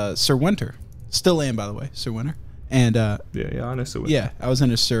with Sir Winter. Still am, by the way, Sir Winter. And yeah, I know Sir Winter. Yeah, I was in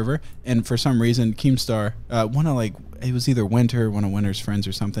his server, and for some reason, Keemstar, it was either Winter, one of Winter's friends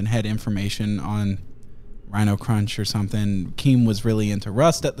or something, had information on Rhino Crunch or something. Keem was really into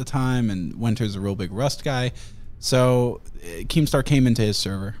Rust at the time, and Winter's a real big Rust guy. So Keemstar came into his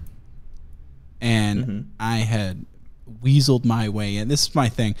server, and I had weaseled my way in. This is my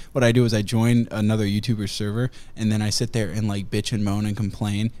thing. What I do is I join another YouTuber server, and then I sit there and like bitch and moan and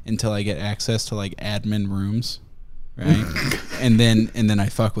complain until I get access to like admin rooms, right? and then I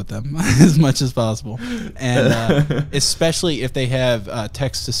fuck with them as much as possible, and especially if they have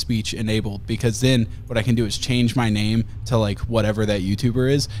text to speech enabled, because then what I can do is change my name to like whatever that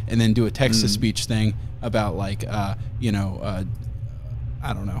YouTuber is, and then do a text to speech thing about like I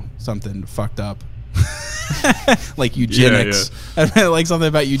don't know, something fucked up. Like eugenics. Yeah. Like something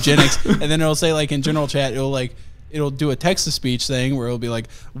about eugenics, and then it'll say like in general chat, it'll do a text to speech thing where it'll be like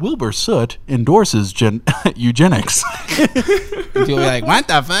Wilbur Soot endorses eugenics. And people will be like, what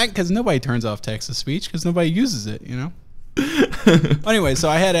the fuck? Because nobody turns off text to speech because nobody uses it, you know. Anyway, so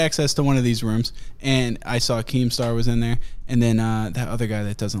I had access to one of these rooms, and I saw Keemstar was in there, and then that other guy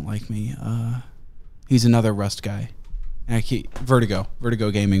that doesn't like me, he's another Rust guy. And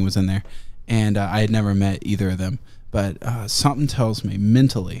Vertigo Gaming was in there. And I had never met either of them. But something tells me,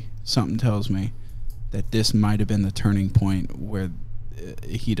 mentally, that this might have been the turning point where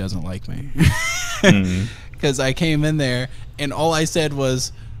he doesn't like me. Because I came in there, and all I said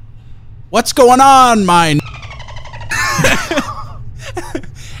was, what's going on, mine?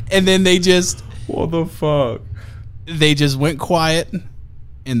 And then they just... What the fuck? They just went quiet,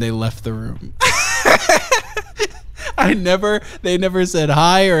 and they left the room. They never said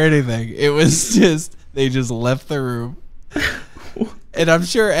hi or anything. It was just, they just left the room. And I'm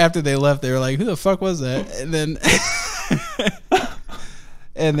sure after they left, they were like, who the fuck was that? And then,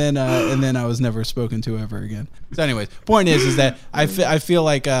 then I was never spoken to ever again. So anyways, point is that I feel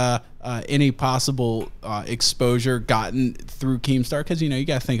like any possible exposure gotten through Keemstar, because you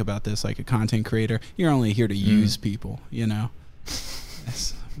got to think about this like a content creator. You're only here to use people,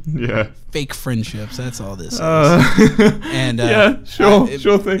 That's Yeah. fake friendships. That's all this is. And yeah, sure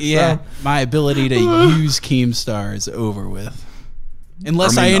thing. Yeah, so. my ability to use Keemstar is over with.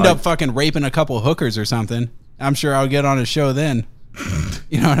 Unless I end up fucking raping a couple hookers or something, I'm sure I'll get on a show then.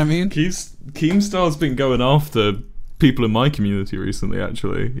 You know what I mean? Keemstar's been going after people in my community recently.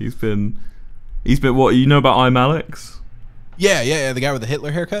 Actually, he's been what you know about I'm Alex? Yeah, the guy with the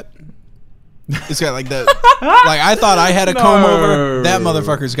Hitler haircut. It's got like the like I thought I had a comb over. That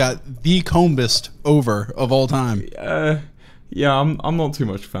motherfucker's got the combest over of all time. Yeah, I'm not too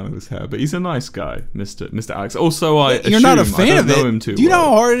much a fan of his hair, but he's a nice guy, Mr. Alex. Also, You're not a fan of it. Know him too Do you know well.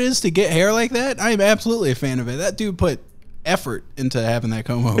 how hard it is to get hair like that? I'm absolutely a fan of it. That dude put effort into having that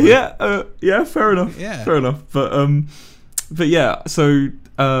comb over. Yeah, fair enough. Yeah. Fair enough. But yeah. So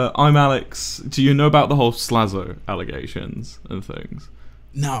I'm Alex. Do you know about the whole Slazo allegations and things?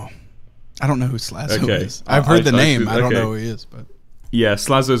 No, I don't know who Slazo Okay. is. I've heard the name. I don't okay. know who he is, but. Yeah,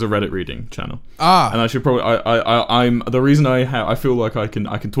 Slazo's a Reddit reading channel. Ah, And I should probably I'm the reason I feel like I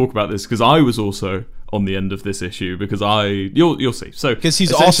can talk about this because I was also on the end of this issue because you'll see. So because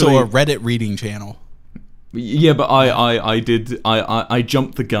he's also a Reddit reading channel. Yeah, but I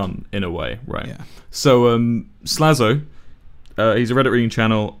jumped the gun in a way, right? Yeah. So Slazo, he's a Reddit reading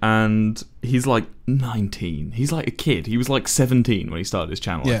channel and he's like 19. He's like a kid. He was like 17 when he started his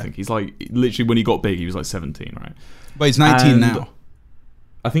channel. Yeah. I think he's like literally when he got big, he was like 17, right? But he's 19 now.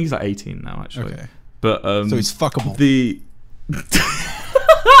 I think he's like 18 now, actually. Okay. But So he's fuckable.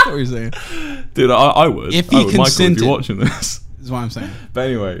 What are you saying? Dude, I would. If he I would. Michael, if consented. you're watching this. Is what I'm saying. But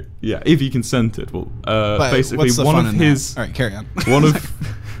anyway, yeah, if he consented, well, But basically what's the one fun of in his, that? All right, carry on.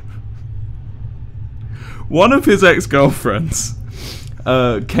 one of his ex-girlfriends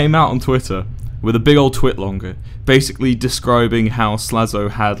came out on Twitter with a big old twit longer, basically describing how Slazo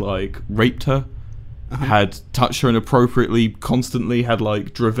had like raped her. Had touched her inappropriately, constantly had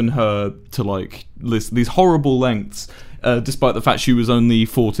like driven her to like these horrible lengths, despite the fact she was only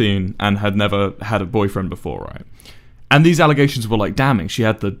 14 and had never had a boyfriend before, right? And these allegations were like damning. She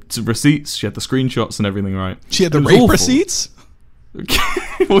had the receipts, she had the screenshots and everything, right? She had the It was rape awful. receipts?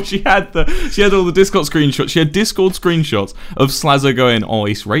 Well, she had all the Discord screenshots. She had Discord screenshots of Slazo going, "Oh,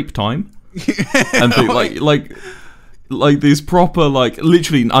 it's rape time," and like these proper like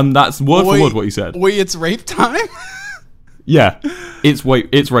literally, and that's word for word what he said. Wait, it's rape time? Yeah, it's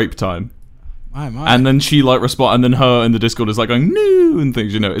rape time. My. And then she like respond, and then her in the Discord is like going no and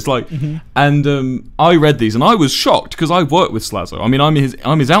things, It's like, and I read these and I was shocked because I worked with Slazo. I mean, I'm his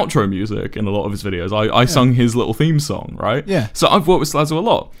outro music in a lot of his videos. I sung his little theme song, right? Yeah. So I've worked with Slazo a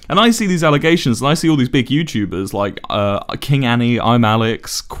lot, and I see these allegations, and I see all these big YouTubers like King Annie, I'm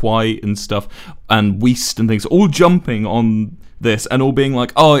Alex, Quite, and stuff, and Weast and things, all jumping on this and all being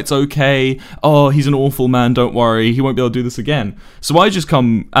like, oh, it's okay, oh, he's an awful man, don't worry, he won't be able to do this again. So I just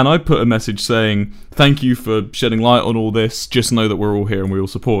come and I put a message saying, thank you for shedding light on all this, just know that we're all here and we all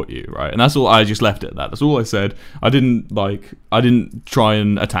support you, right? And that's all. I just left it at that. That's all I said. I didn't try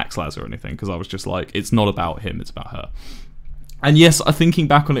and attack Slazo or anything, because I was just like, it's not about him, it's about her. And yes, thinking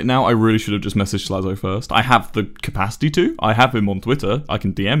back on it now, I really should have just messaged Slazo first. I have the capacity to. I have him on Twitter. I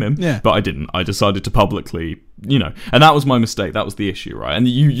can DM him. Yeah. But I didn't. I decided to publicly, and that was my mistake. That was the issue, right? And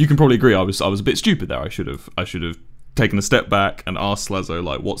you can probably agree I was a bit stupid there. I should have taken a step back and asked Slazo,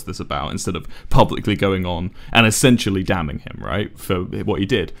 like, what's this about, instead of publicly going on and essentially damning him, right, for what he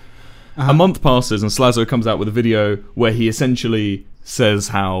did. A month passes and Slazo comes out with a video where he essentially says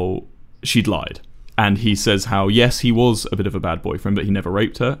how she'd lied. And he says how, yes, he was a bit of a bad boyfriend, but he never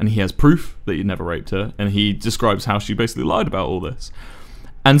raped her. And he has proof that he never raped her. And he describes how she basically lied about all this.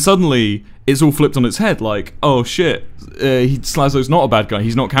 And suddenly, it's all flipped on its head. Like, oh shit, Slazo's not a bad guy.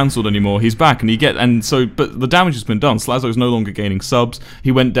 He's not cancelled anymore. He's back. But the damage has been done. Slazo's no longer gaining subs.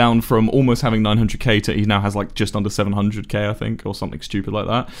 He went down from almost having 900k to he now has like just under 700k, I think, or something stupid like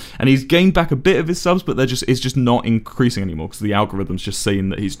that. And he's gained back a bit of his subs, but it's just not increasing anymore because the algorithm's just saying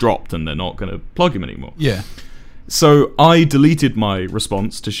that he's dropped and they're not going to plug him anymore. Yeah. So I deleted my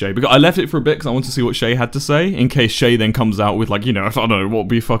response to Shay, because I left it for a bit because I wanted to see what Shay had to say, in case Shay then comes out with like, I don't know, what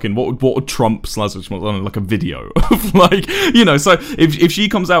would Trump Slazo's response, I don't know, like a video of like, so if she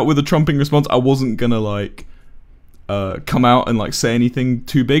comes out with a trumping response, I wasn't gonna like come out and like say anything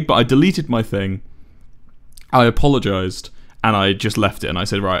too big, but I deleted my thing, I apologized, and I just left it, and I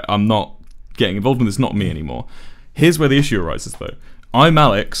said, right, I'm not getting involved in this, not me anymore. Here's where the issue arises though. I'm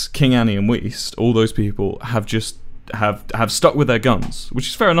Alex, King Annie, and Weast, all those people have just have stuck with their guns, which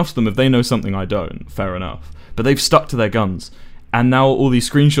is fair enough to them. If they know something I don't, fair enough. But they've stuck to their guns. And now all these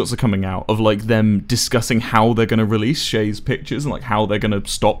screenshots are coming out of like them discussing how they're going to release Shay's pictures and like how they're going to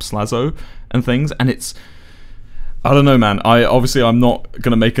stop Slazo and things. And it's, I don't know, man. I'm not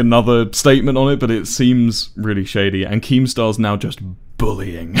going to make another statement on it, but it seems really shady. And Keemstar's now just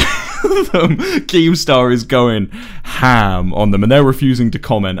bullying them. Keemstar is going ham on them, and they're refusing to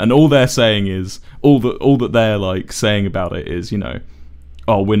comment. And all they're saying is, all that they're like saying about it is, you know,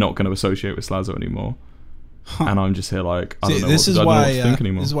 oh, we're not going to associate with Slazo anymore. Huh. And I'm just here like, I don't know what to think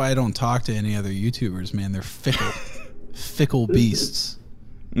anymore. This is why I don't talk to any other YouTubers, man. They're fickle beasts.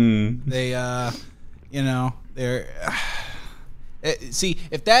 They, you know, they're... see,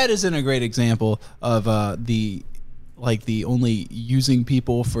 if that isn't a great example of the only using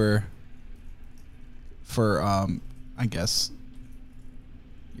people for I guess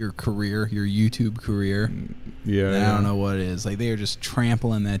your career, your YouTube career. Yeah. I don't know what it is. Like, they are just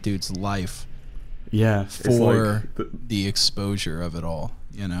trampling that dude's life. Yeah, for like the exposure of it all,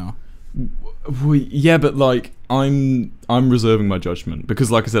 you know. Yeah, but like I'm reserving my judgment because,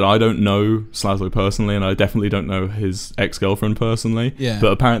 like I said, I don't know Slazo personally, and I definitely don't know his ex-girlfriend personally. Yeah.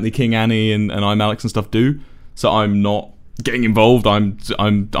 But apparently King Annie and I'm Alex and stuff do. So I'm not getting involved. I'm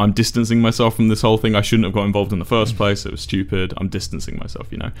distancing myself from this whole thing. I shouldn't have got involved in the first place. It was stupid. I'm distancing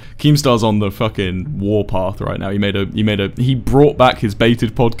myself, you know. Keemstar's on the fucking warpath right now. He brought back his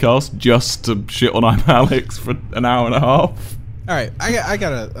baited podcast just to shit on I'm Alex for an hour and a half. All right, I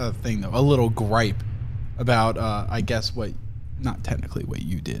got a thing though, a little gripe about I guess not technically what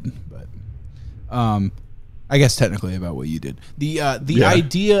you did, but I guess technically about what you did. The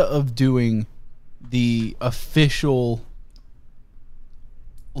idea of doing the official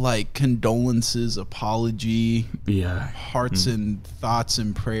like condolences, apology, hearts and thoughts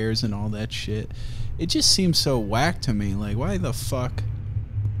and prayers and all that shit, it just seems so whack to me. Like, why the fuck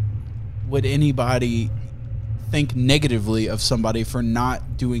would anybody think negatively of somebody for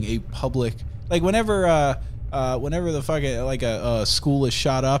not doing a public, like, whenever the fucking like a school is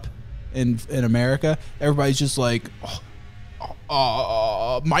shot up in America, everybody's just like,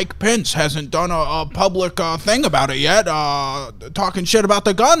 Mike Pence hasn't done a public thing about it yet, talking shit about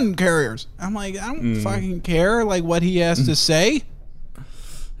the gun carriers. I'm like, I don't fucking care, like, what he has to say.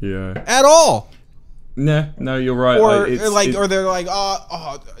 Yeah. At all. Nah, no, you're right. Or they're like,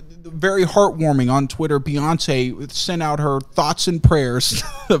 very heartwarming on Twitter. Beyonce sent out her thoughts and prayers to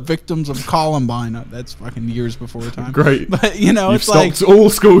the victims of Columbine. That's fucking years before time. Great. But, you know, You've it's like... stopped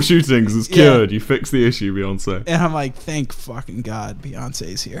all school shootings. It's cured. You fixed the issue, Beyonce. And I'm like, thank fucking God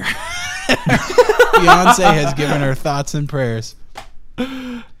Beyonce's here. Beyonce has given her thoughts and prayers.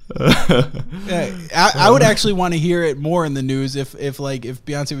 I would actually want to hear it more in the news if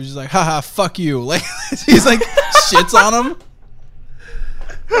Beyonce was just like, haha, fuck you. Like, she's like, shits on him.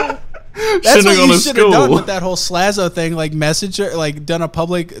 That's what you should have done with that whole Slazo thing. Like, message her, like, done a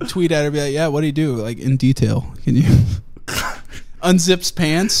public tweet at her, be like, yeah, what do you do? Like, in detail. Can you unzips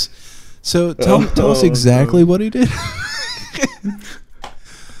pants? So tell us exactly what he did.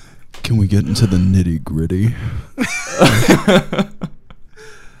 Can we get into the nitty gritty?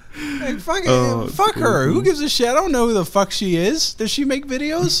 Like, fuck her. Who gives a shit? I don't know who the fuck she is. Does she make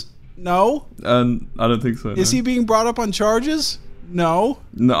videos? No. I don't think so. Is he being brought up on charges? No.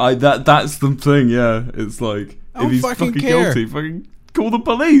 No, that's the thing. Yeah, it's like, if he's fucking guilty, fucking call the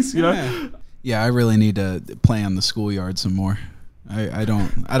police. You know. Yeah, I really need to play on the schoolyard some more. I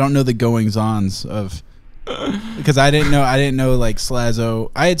don't know the goings-ons of, because I didn't know like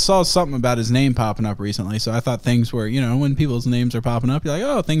Slazo. I had saw something about his name popping up recently, so I thought things were, you know, when people's names are popping up, you're like,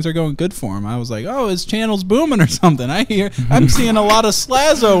 oh, things are going good for him. I was like, oh, his channel's booming or something. I'm seeing a lot of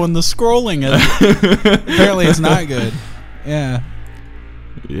Slazo in the scrolling. Apparently, it's not good. Yeah.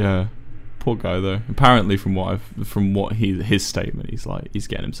 Yeah, poor guy though. Apparently, his statement, he's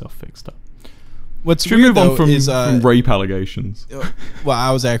getting himself fixed up. What's Should we weird move though on from is rape allegations? Well,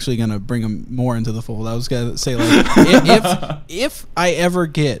 I was actually gonna bring him more into the fold. I was gonna say, like, if I ever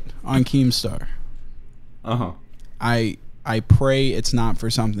get on Keemstar, I pray it's not for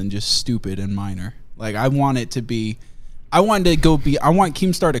something just stupid and minor. Like, I want Keemstar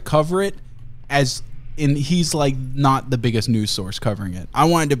to cover it as. And he's like not the biggest news source covering it. I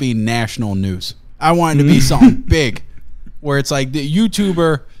want it to be national news. I want it to be something big, where it's like the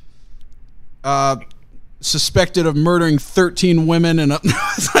YouTuber suspected of murdering 13 women, and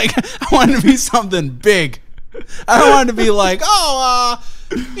it's like, I want it to be something big. I don't want it to be like,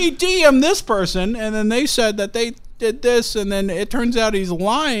 he DM'd this person, and then they said that they did this, and then it turns out he's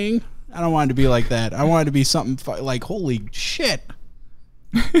lying. I don't want it to be like that. I want it to be something like, holy shit.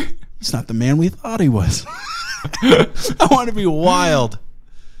 He's not the man we thought he was. I want to be wild.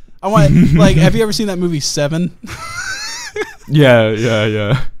 I want, like, have you ever seen that movie Seven?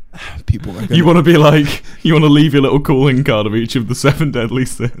 Yeah. People are You want to be like, you want to leave your little calling card of each of the 7 deadly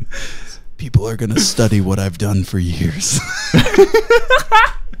sins. People are going to study what I've done for years.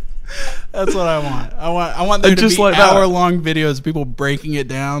 That's what I want. I want there to just be like that. hour-long videos of people breaking it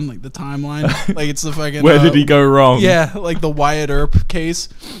down, like the timeline. Like it's the fucking... Where did he go wrong? Yeah, like the Wyatt Earp case.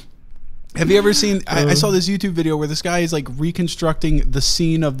 Have you ever seen... I saw this YouTube video where this guy is like reconstructing the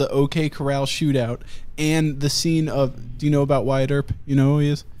scene of the OK Corral shootout and the scene of... Do you know about Wyatt Earp? You know who he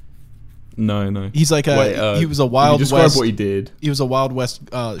is? No. He's like he was a Wild West... Describe what he did. He was a Wild West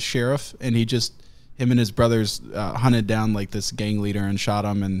sheriff, and him and his brothers hunted down like this gang leader and shot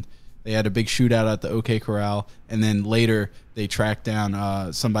him, and they had a big shootout at the OK Corral, and then later they tracked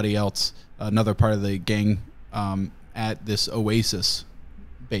down somebody else, another part of the gang, at this oasis.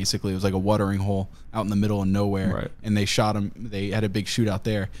 Basically, it was like a watering hole out in the middle of nowhere, Right. and they shot him. They had a big shootout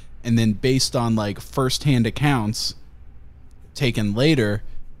there, and then based on like firsthand accounts taken later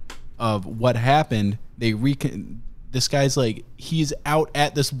of what happened, this guy's like, he's out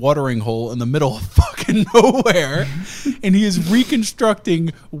at this watering hole in the middle of fucking nowhere, and he is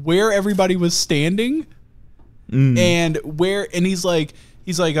reconstructing where everybody was standing, and he's like,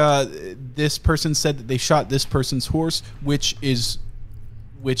 this person said that they shot this person's horse, which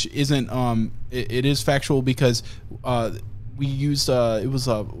isn't it is factual because we used it was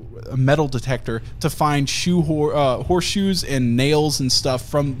a metal detector to find horseshoes and nails and stuff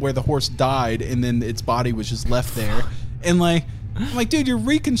from where the horse died, and then its body was just left there. And like, I'm like, dude, you're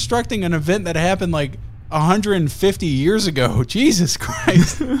reconstructing an event that happened like 150 years ago. Jesus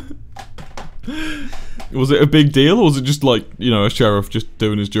Christ. Was it a big deal, or was it just like, a sheriff just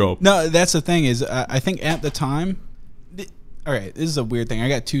doing his job? No, that's the thing is, I think at the time. All right, this is a weird thing. I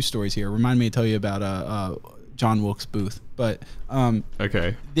got 2 stories here. Remind me to tell you about John Wilkes Booth. But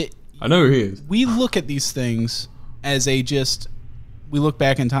okay, I know who he is. We look at these things as we look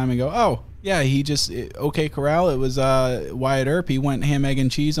back in time and go, oh yeah, OK Corral. It was Wyatt Earp. He went ham, egg, and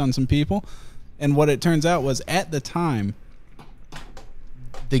cheese on some people, and what it turns out was at the time,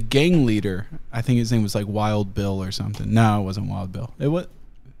 the gang leader, I think his name was like Wild Bill or something. No, it wasn't Wild Bill. It was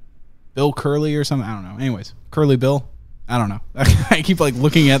Bill Curley or something. I don't know. Anyways, Curly Bill. I don't know. I keep like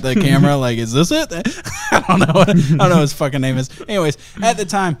looking at the camera like, is this it? I don't know. I don't know what his fucking name is. Anyways, at the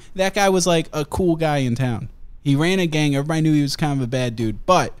time, that guy was like a cool guy in town. He ran a gang. Everybody knew he was kind of a bad dude,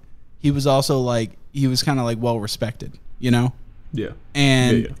 but he was also like, he was kind of like well respected, Yeah.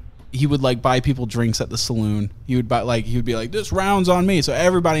 And he would like buy people drinks at the saloon. He would be like, this round's on me. So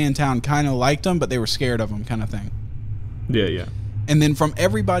everybody in town kind of liked him, but they were scared of him, kind of thing. Yeah. And then from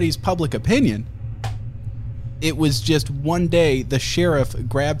everybody's public opinion, it was just one day the sheriff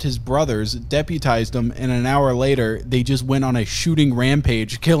grabbed his brothers, deputized them, and an hour later they just went on a shooting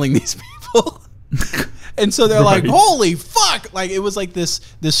rampage, killing these people. And so they're like, holy fuck! Like, it was like this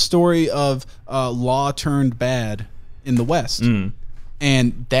story of law turned bad in the West.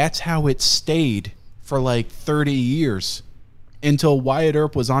 And that's how it stayed for like 30 years until Wyatt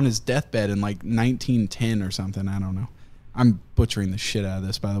Earp was on his deathbed in like 1910 or something. I don't know. I'm butchering the shit out of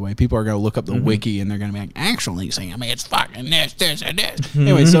this, by the way. People are going to look up the wiki, and they're going to be like, actually, Sam, it's fucking this, and this.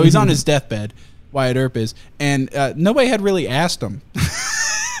 Anyway, so he's on his deathbed, Wyatt Earp is, and nobody had really asked him.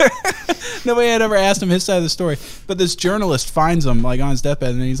 Nobody had ever asked him his side of the story. But this journalist finds him like on his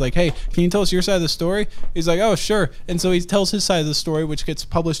deathbed, and he's like, hey, can you tell us your side of the story? He's like, oh, sure. And so he tells his side of the story, which gets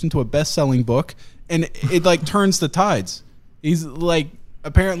published into a best-selling book, and it like turns the tides. He's like,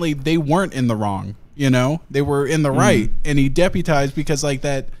 apparently they weren't in the wrong. They were in the right, and he deputized because like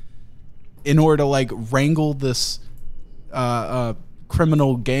that, in order to like wrangle this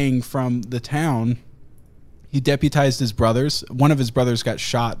criminal gang from the town, he deputized his brothers. One of his brothers got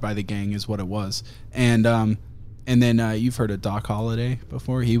shot by the gang, is what it was, and then you've heard of Doc Holliday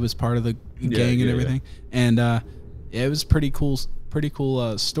before. He was part of the gang and everything, and it was pretty cool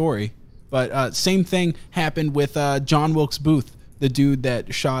story. But same thing happened with John Wilkes Booth, the dude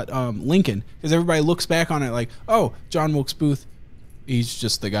that shot Lincoln, because everybody looks back on it like, oh, John Wilkes Booth, he's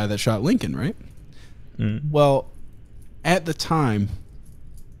just the guy that shot Lincoln, right? Well, at the time,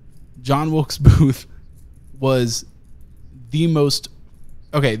 John Wilkes Booth was the most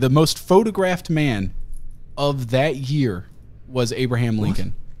photographed man of that year was Abraham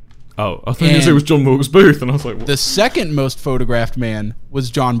Lincoln. Oh, I thought you said it was John Wilkes Booth, and I was like, what? The second most photographed man was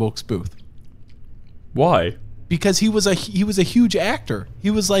John Wilkes Booth. Why? Because he was a huge actor.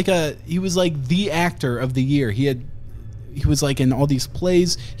 He was like the actor of the year. He was like in all these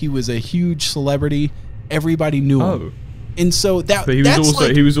plays. He was a huge celebrity. Everybody knew him. And so But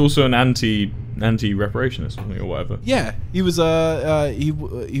he was also an anti-reparationist or something or whatever. Yeah, he was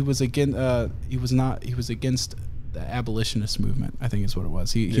against the abolitionist movement, I think is what it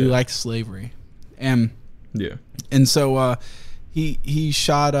was. He liked slavery, and so he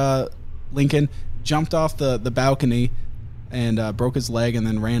shot Lincoln, jumped off the balcony, and broke his leg, and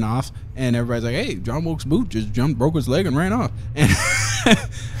then ran off. And everybody's like, "Hey, John Wilkes Booth just broke his leg and ran off." And, and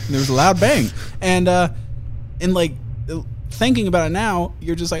there was a loud bang. And like thinking about it now,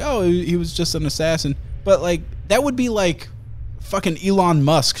 you're just like, "Oh, he was just an assassin." But like that would be like fucking Elon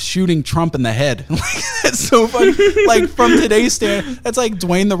Musk shooting Trump in the head. Like, that's so funny. Like from today's standard, that's like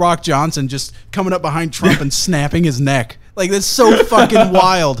Dwayne the Rock Johnson just coming up behind Trump and snapping his neck. Like that's so fucking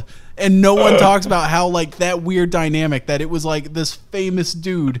wild. And no one talks about how like that weird dynamic that it was like this famous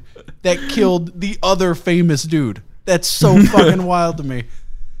dude that killed the other famous dude. That's so fucking wild to me.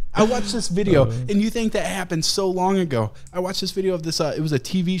 I watched this video, and you think that happened so long ago. I watched this video of this. It was a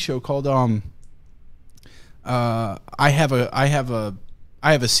TV show called I have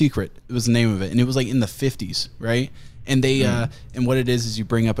a secret. It was the name of it, and it was like in the 50s, right? And they and what it is you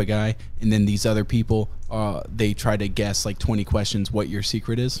bring up a guy, and then these other people they try to guess like 20 questions what your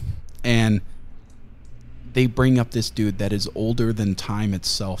secret is, and they bring up this dude that is older than time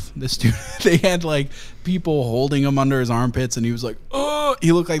itself. This dude, they had like people holding him under his armpits, and he was like, oh,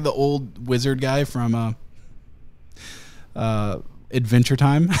 he looked like the old wizard guy from Adventure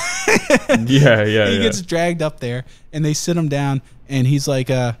Time. He gets dragged up there, and they sit him down, and he's like,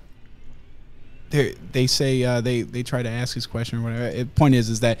 they say they try to ask his question or whatever. The point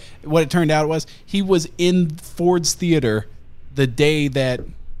is that what it turned out was he was in Ford's Theater the day that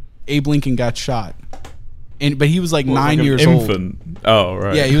Abe Lincoln got shot, but he was like 9 years old. Infant. Oh,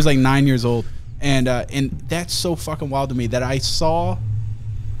 right. Yeah, he was like 9 years old, and that's so fucking wild to me that I saw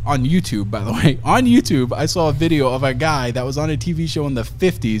on YouTube. By the way, on YouTube, I saw a video of a guy that was on a TV show in the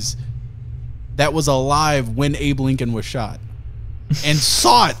 50s that was alive when Abe Lincoln was shot, and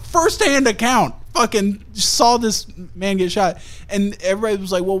saw it firsthand account. Fucking saw this man get shot, and everybody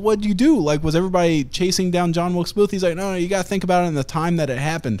was like, "Well, what'd you do? Like, was everybody chasing down John Wilkes Booth?" He's like, "No, you got to think about it in the time that it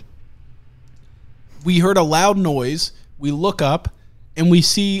happened. We heard a loud noise. We look up, and we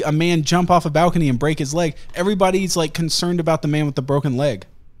see a man jump off a balcony and break his leg. Everybody's like concerned about the man with the broken leg.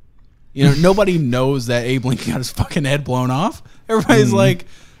 You know, nobody knows that Abe Lincoln got his fucking head blown off. Everybody's like,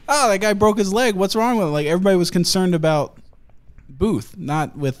 oh, that guy broke his leg. What's wrong with it? Like, everybody was concerned about Booth,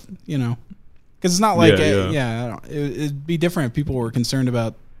 not with, you know, because it's not like, it'd be different if people were concerned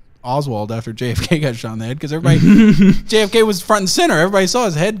about Oswald after JFK got shot in the head, because everybody, JFK was front and center. Everybody saw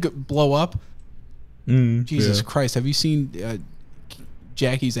his head blow up. Jesus Christ. Have you seen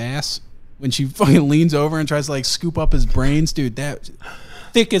Jackie's ass when she fucking leans over and tries to like scoop up his brains? Dude, that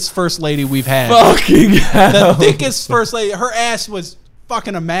thickest first lady we've had. Fucking hell. The thickest first lady. Her ass was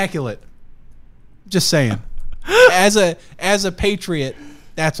fucking immaculate. Just saying. As a patriot,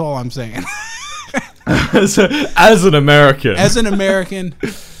 that's all I'm saying. As an American. As an American,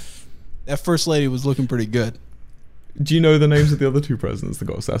 that first lady was looking pretty good. Do you know the names of the other two presidents that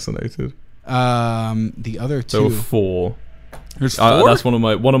got assassinated? The other two. There were four. There's four? That's one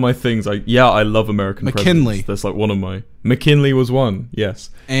of my things. I love American McKinley. presidents. That's like one of my. McKinley was one, yes.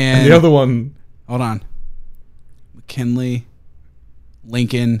 And the other one. Hold on. McKinley,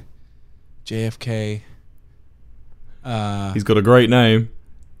 Lincoln, JFK. He's got a great name.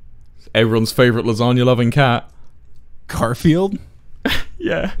 Everyone's favorite lasagna-loving cat. Garfield.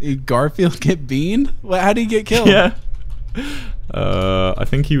 Yeah. Did Garfield get beaned? How did he get killed? Yeah. I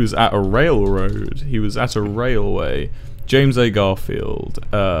think he was at a railroad. He was at a railway. James A. Garfield.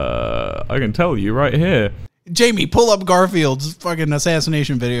 I can tell you right here. Jamie, pull up Garfield's fucking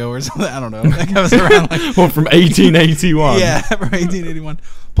assassination video or something. I don't know. That guy was around like what, from 1881? Yeah, from 1881.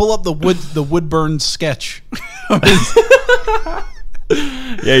 Pull up the Woodburn sketch.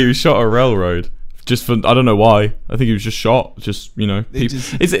 Yeah, he was shot at a railroad. Just for, I don't know why. I think he was just shot. Just, you know.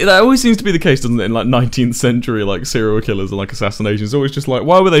 That always seems to be the case, doesn't it? In like 19th century, like serial killers and like assassinations. It's always just like,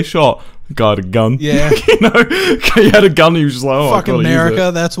 why were they shot? Guy had a gun. Yeah. You know? He had a gun and he was just like, oh, fuck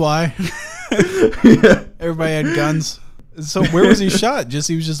America, that's why. Yeah. Everybody had guns. So where was he shot?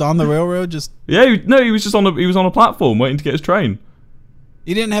 He was just on the railroad? Yeah, he was just on a platform waiting to get his train.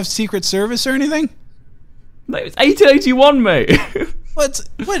 He didn't have Secret Service or anything? No, it was 1881, mate. What?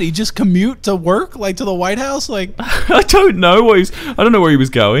 He just commute to work, like to the White House, like? I don't know where he was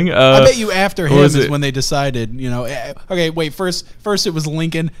going. I bet you after him is when they decided. You know, okay, wait. First it was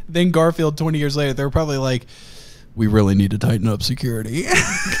Lincoln, then Garfield. 20 years later, they were probably like, we really need to tighten up security.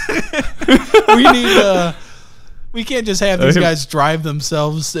 We can't just have these guys drive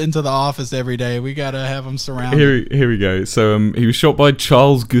themselves into the office every day. We gotta have them surrounded. Here we go. So he was shot by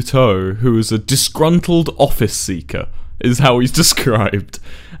Charles Guteau, who was a disgruntled office seeker, is how he's described.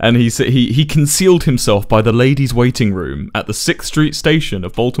 And he said he concealed himself by the ladies' waiting room at the 6th Street station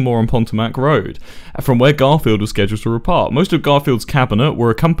of Baltimore on Pontomac Road, from where Garfield was scheduled to depart. Most of Garfield's cabinet were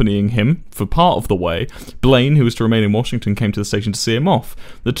accompanying him for part of the way. Blaine, who was to remain in Washington, came to the station to see him off.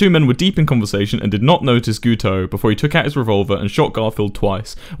 The two men were deep in conversation and did not notice Guteau before he took out his revolver and shot Garfield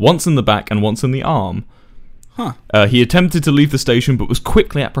twice, once in the back and once in the arm. He attempted to leave the station but was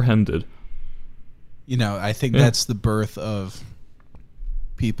quickly apprehended. You know, I think that's the birth of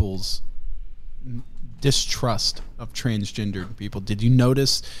people's distrust of transgendered people. Did you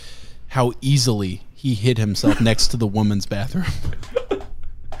notice how easily he hid himself next to the woman's bathroom?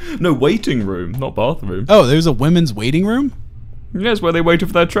 No, waiting room, not bathroom. Oh, there's a women's waiting room? Yes, where they waited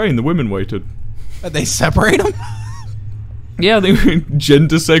for their train. The women waited. They separate them? Yeah,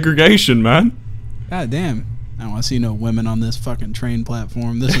 gender segregation, man. God damn. I don't want to see no women on this fucking train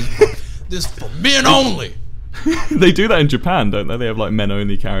platform. This is for men only. They do that in Japan, don't they? They have like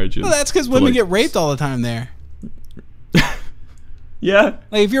men-only carriages. Well, that's because women get raped all the time there. Yeah.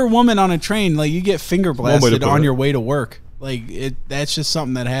 Like, if you're a woman on a train, like, you get finger blasted on your way to work. Like, that's just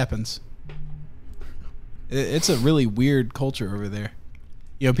something that happens. It's a really weird culture over there.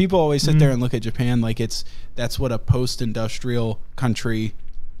 You know, people always sit there and look at Japan like that's what a post-industrial country.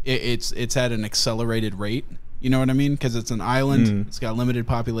 It's at an accelerated rate. You know what I mean? Because it's an island. It's got limited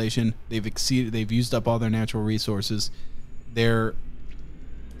population. They've used up all their natural resources. They're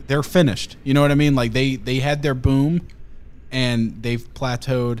finished. You know what I mean? Like they had their boom, and they've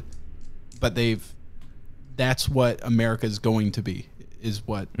plateaued, but that's what America's going to be. Is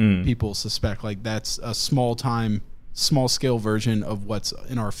what people suspect. Like that's a small scale version of what's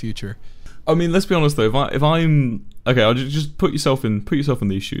in our future. I mean, let's be honest though. If I'm okay, I'll just put yourself in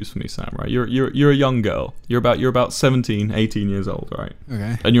these shoes for me, Sam. Right? You're a young girl. You're about 17, 18 years old, right?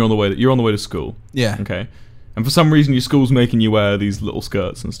 Okay. And you're on the way to school. Yeah. Okay. And for some reason, your school's making you wear these little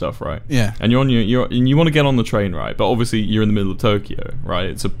skirts and stuff, right? Yeah. And you want to get on the train, right? But obviously, you're in the middle of Tokyo, right?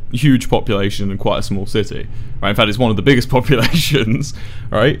 It's a huge population and quite a small city, right? In fact, it's one of the biggest populations,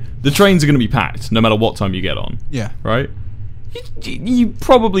 right? The trains are going to be packed no matter what time you get on. Yeah. Right? You're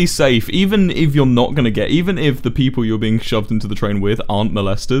probably safe, even if the people you're being shoved into the train with aren't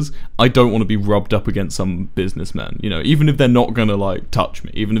molesters. I don't want to be rubbed up against some businessmen, you know, even if they're not going to like touch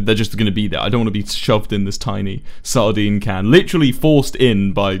me, even if they're just going to be there. I don't want to be shoved in this tiny sardine can, literally forced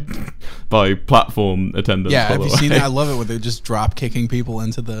in by platform attendants. Yeah, have you seen that? I love it when they're just drop kicking people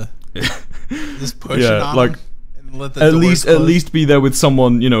into the just pushing on like them and let the doors close. At least be there with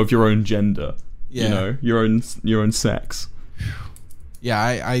someone, you know, of your own gender. Yeah. You know, your own sex.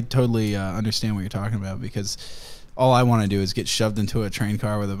 Yeah, I totally understand what you're talking about, because all I want to do is get shoved into a train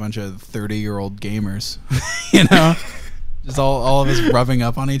car with a bunch of 30-year-old gamers, you know? Just all of us rubbing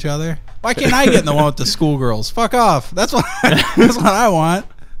up on each other. Why can't I get in the one with the schoolgirls? Fuck off. That's what I want.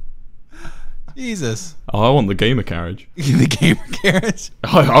 Jesus. Oh, I want the gamer carriage. The gamer carriage?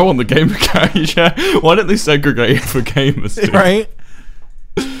 I want the gamer carriage, yeah. Why don't they segregate it for gamers, dude? Right?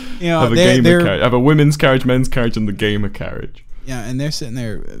 You know, have a gamer carriage. Have a women's carriage, men's carriage, and the gamer carriage. Yeah, and they're sitting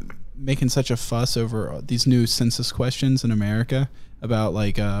there making such a fuss over these new census questions in America about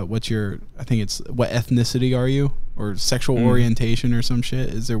like what ethnicity are you, or sexual orientation or some shit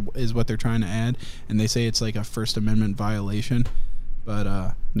is what they're trying to add, and they say it's like a First Amendment violation.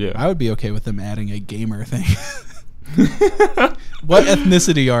 But yeah, I would be okay with them adding a gamer thing. What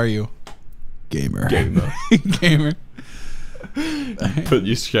ethnicity are you? Gamer. Gamer. Put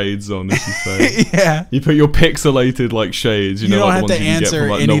your shades on, as you say. Yeah. You put your pixelated like shades. You know, don't like have the ones to you can get answer from,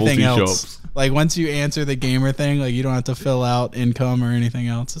 like, anything novelty else. shops. Like once you answer the gamer thing, like you don't have to fill out income or anything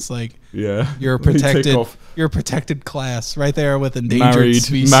else. It's like you're a protected class right there with endangered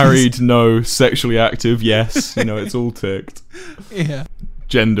species. Married, no. Sexually active, yes. You know, it's all ticked. Yeah.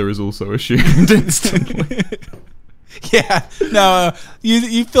 Gender is also assumed instantly. Yeah, no,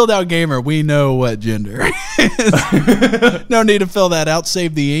 you filled out gamer. We know what gender is. No need to fill that out.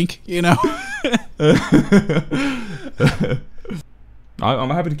 Save the ink, you know. I'm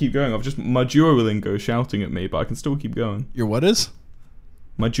happy to keep going. My Duolingo is shouting at me, but I can still keep going. Your what is?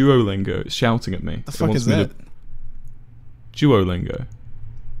 My Duolingo is shouting at me. The fuck is that? Duolingo.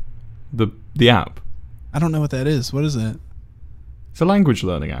 The app. I don't know what that is. What is that? It's a language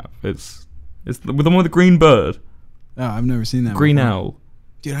learning app. It's with the one with the green bird. Oh, I've never seen that. Green before. owl.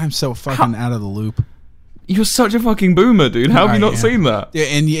 Dude, I'm so fucking out of the loop. You're such a fucking boomer, dude. How have you not seen that? Yeah,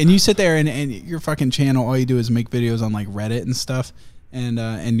 and you sit there and your fucking channel, all you do is make videos on like Reddit and stuff.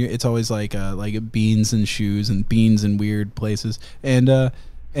 and it's always like beans and shoes and beans in weird places, and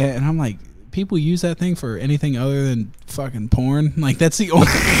I'm like, people use that thing for anything other than fucking porn? Like, that's the only.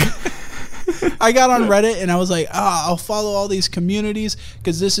 I got on Reddit and I was like, I'll follow all these communities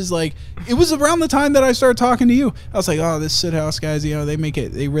because this is like, it was around the time that I started talking to you. I was like, this Sit House guys,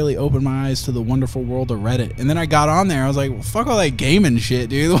 they really open my eyes to the wonderful world of Reddit. And then I got on there, I was like, well, fuck all that gaming shit,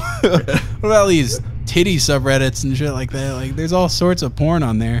 dude. What about these titty subreddits and shit like that? Like, there's all sorts of porn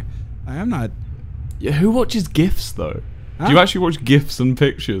on there. I'm not. Yeah, who watches GIFs though? Huh? Do you actually watch GIFs and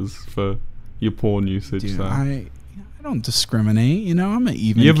pictures for your porn usage, Dude, Sam? I don't discriminate, I'm an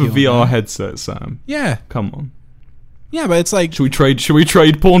even. You have a keel VR guy. headset, Sam. Yeah. Come on. Yeah, but it's like, Should we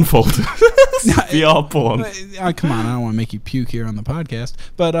trade porn folders? VR porn. Come on, I don't want to make you puke here on the podcast,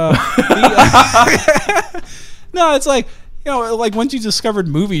 but no, it's like, like once you discovered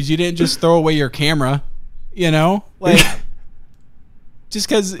movies, you didn't just throw away your camera, like just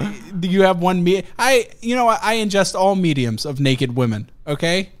because you have one I ingest all mediums of naked women.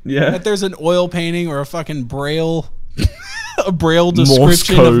 Okay, Yeah. If there's an oil painting or a fucking braille, a braille description Morse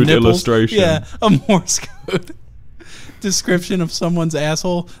code of nipples, illustration. yeah, a Morse code description of someone's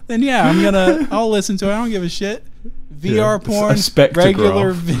asshole, then yeah, I'll listen to it. I don't give a shit. VR porn, a spectrograph.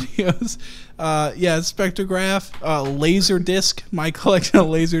 regular videos, spectrograph, laser disc. My collection of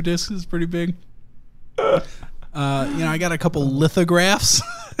laser discs is pretty big. I got a couple lithographs.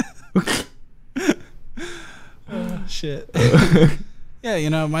 Shit.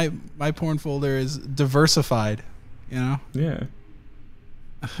 Yeah, my porn folder is diversified. Yeah. Yeah,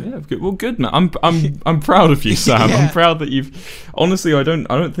 good. Well, good, man. I'm proud of you, Sam. Yeah. I'm proud that you've. Honestly, I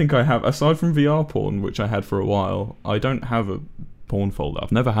don't think I have. Aside from VR porn, which I had for a while, I don't have a porn folder.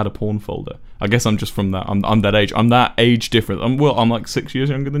 I've never had a porn folder. I guess I'm just from that. I'm that age. I'm that age different. I'm like 6 years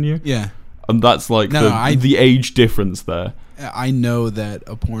younger than you. Yeah. And that's like the age difference there. I know that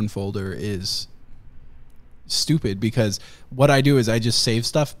a porn folder is stupid because what I do is I just save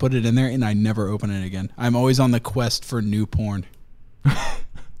stuff, put it in there, and I never open it again. I'm always on the quest for new porn.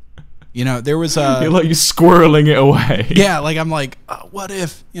 There was You're like you're squirreling it away. Yeah, like I'm like, what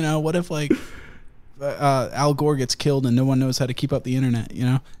if like Al Gore gets killed and no one knows how to keep up the internet,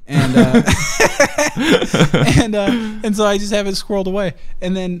 and and so I just have it squirreled away.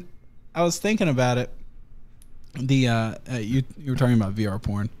 And then I was thinking about it. You were talking about VR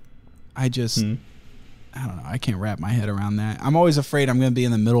porn. I don't know. I can't wrap my head around that. I'm always afraid I'm going to be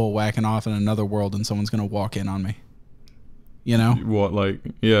in the middle of whacking off in another world and someone's going to walk in on me. What, like,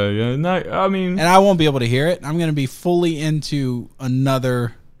 yeah. No, I mean... And I won't be able to hear it. I'm going to be fully into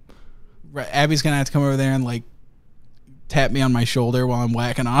another... Abby's going to have to come over there and, like, tap me on my shoulder while I'm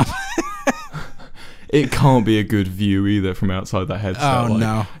whacking off. It can't be a good view either from outside that headset. Oh,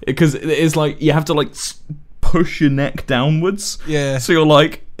 no. Because it's like, you have to, like, push your neck downwards. Yeah. So you're,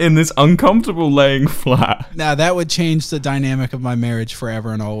 like, in this uncomfortable laying flat. Now, that would change the dynamic of my marriage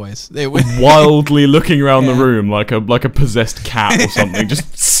forever and always. It would... Wildly looking around the room like a possessed cat or something,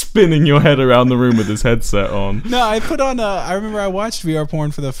 just spinning your head around the room with this headset on. No, I put on I remember I watched VR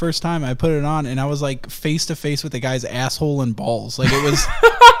porn for the first time. I put it on and I was like face to face with the guy's asshole and balls. Like it was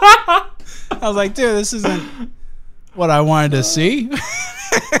I was like, dude, this isn't what I wanted to see.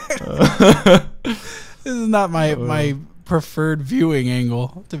 This is not my preferred viewing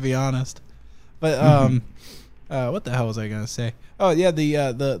angle, to be honest. But what the hell was I gonna say? Oh yeah,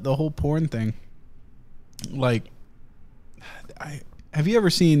 the whole porn thing. Like, have you ever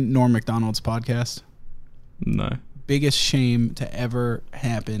seen Norm Macdonald's podcast? No. Biggest shame to ever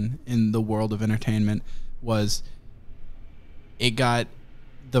happen in the world of entertainment was it got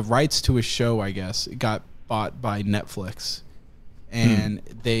the rights to a show, I guess. It got bought by Netflix. And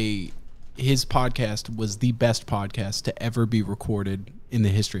his podcast was the best podcast to ever be recorded in the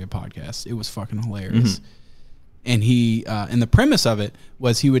history of podcasts. It was fucking hilarious. And and the premise of it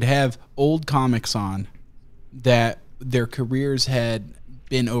was he would have old comics on that their careers had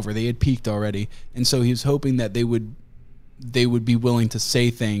been over. They had peaked already. And so he was hoping that they would be willing to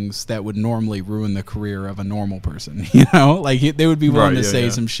say things that would normally ruin the career of a normal person. Like they would be willing to say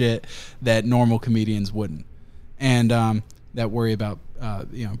some shit that normal comedians wouldn't. And that worry about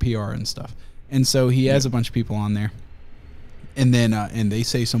PR and stuff. And so he has a bunch of people on there. And then and they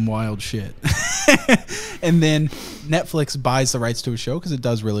say some wild shit. And then Netflix buys the rights to a show because it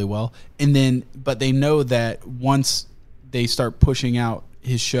does really well. And then, but they know that once they start pushing out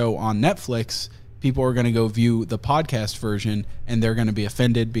his show on Netflix, people are going to go view the podcast version, and they're going to be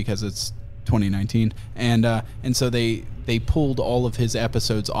offended because it's 2019. And so they pulled all of his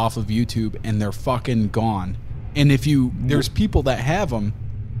episodes off of YouTube, and they're fucking gone. And there's people that have them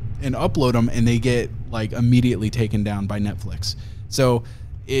and upload them, and they get like immediately taken down by Netflix. So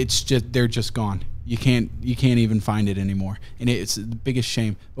it's just they're just gone. You can't even find it anymore, and it's the biggest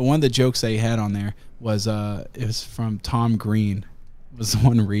shame. But one of the jokes they had on there was it was from Tom Green. Was the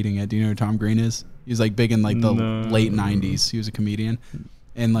one reading it? Do you know who Tom Green is? He was like big in like the late '90s. He was a comedian,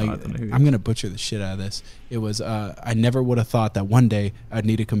 and like I'm gonna butcher the shit out of this. It was I never would have thought that one day I'd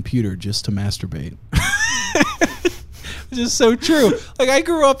need a computer just to masturbate. Which is so true. Like I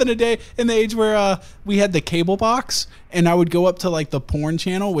grew up in the age where we had the cable box, and I would go up to like the porn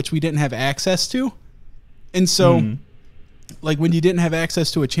channel, which we didn't have access to. And so, like when you didn't have access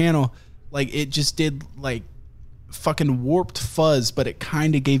to a channel, like it just did like fucking warped fuzz, but it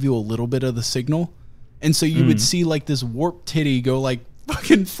kind of gave you a little bit of the signal. And so you would see like this warped titty go like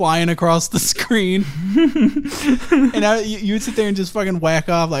fucking flying across the screen. And you would sit there and just fucking whack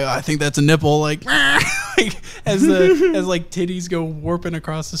off like, oh, I think that's a nipple, like, like as like titties go warping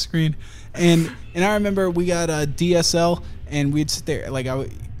across the screen. And I remember we got a DSL and we'd sit there like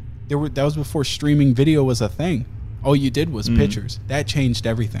that was before streaming video was a thing. All you did was pictures. That changed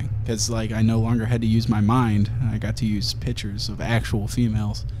everything because like I no longer had to use my mind. I got to use pictures of actual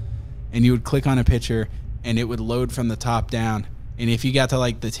females. And you would click on a picture and it would load from the top down. And if you got to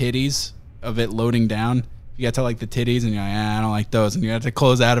like the titties of it loading down, you got to like the titties and you're like, I don't like those. And you had to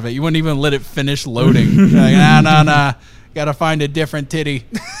close out of it. You wouldn't even let it finish loading. You're like, nah. Got to find a different titty.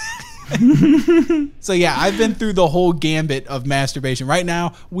 So yeah, I've been through the whole gambit of masturbation. Right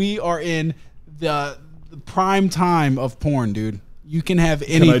now, we are in the prime time of porn, dude. You can have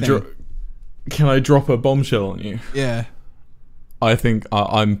anything. Can I drop a bombshell on you? Yeah. I think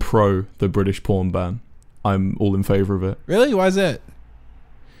I'm pro the British porn ban. I'm all in favour of it. Really? Why is that?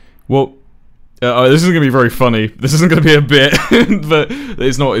 Well, this is going to be very funny. This isn't going to be a bit, but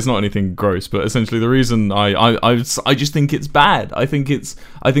it's not anything gross. But essentially, the reason I just think it's bad. I think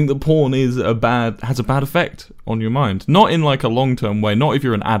that porn has a bad effect on your mind. Not in like a long term way. Not if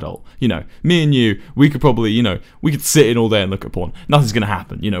you're an adult. You know, me and you, we could probably, we could sit in all day and look at porn. Nothing's going to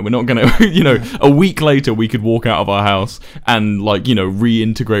happen. We're not going to, a week later we could walk out of our house and like,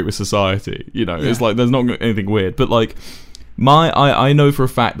 reintegrate with society. It's like there's not anything weird. But like. I know for a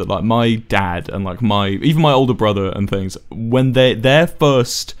fact that like my dad and like even my older brother and things, when their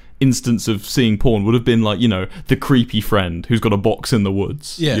first instance of seeing porn would have been like, the creepy friend who's got a box in the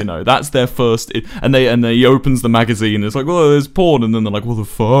woods. Yeah. That's their first, and he opens the magazine and it's like, oh, there's porn, and then they're like, what the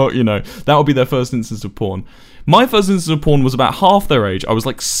fuck, that would be their first instance of porn. My first instance of porn was about half their age. I was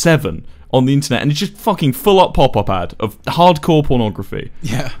like 7 on the internet, and it's just fucking full up pop-up ad of hardcore pornography.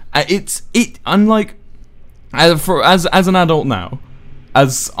 Yeah. I'm like, as an adult now,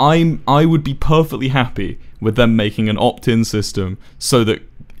 I would be perfectly happy with them making an opt-in system so that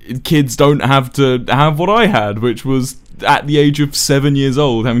kids don't have to have what I had, which was at the age of 7 years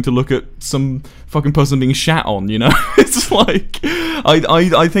old having to look at some fucking person being shat on. It's like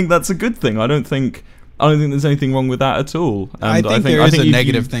I think that's a good thing. I don't think there's anything wrong with that at all. And I think there is a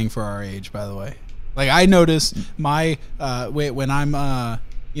negative thing for our age, by the way. Like I notice my when I'm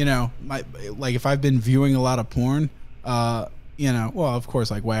like if I've been viewing a lot of porn, well, of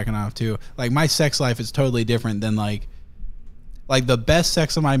course, like whacking off too. Like my sex life is totally different than like the best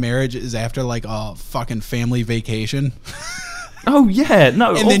sex of my marriage is after like a fucking family vacation. Oh yeah,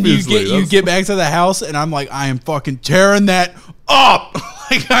 no. And then you get back to the house, and I'm like, I am fucking tearing that up.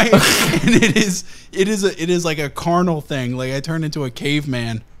 And it is like a carnal thing. Like I turn into a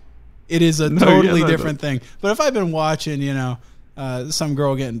caveman. It is a totally different thing. But if I've been watching, some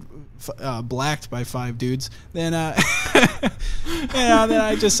girl getting blacked by 5 dudes, then then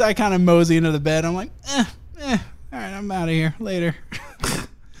I kind of mosey into the bed. I'm like, all right, I'm out of here later.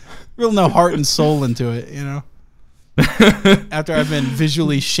 Real no heart and soul into it, After I've been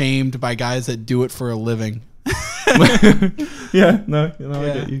visually shamed by guys that do it for a living. Yeah, no,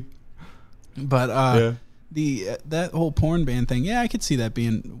 I get you. But that whole porn ban thing, I could see that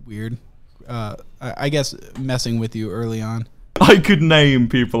being weird. I guess messing with you early on. I could name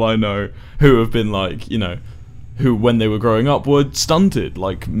people I know who have been like, who when they were growing up were stunted,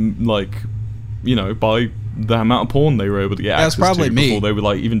 like by the amount of porn they were able to get access probably to me. Before they were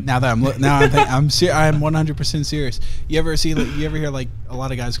like even. Now that I'm 100% serious. You ever hear like a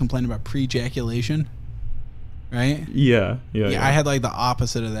lot of guys complain about pre-ejaculation, right? Yeah. I had like the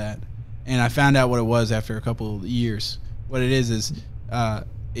opposite of that, and I found out what it was after a couple of years. What it is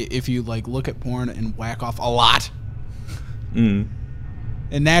if you like look at porn and whack off a lot. And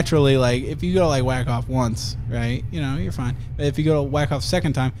naturally, like if you go like whack off once, right, you're fine. But if you go to whack off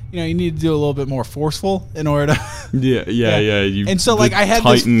second time, you need to do a little bit more forceful in order to. Yeah. And so like I had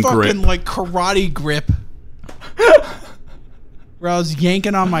this fucking grip. Like karate grip, where I was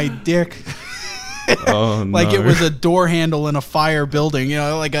yanking on my dick. Oh, Like no. it was a door handle in a fire building, you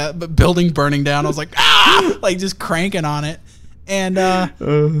know, like a building burning down. I was like, ah, like just cranking on it. And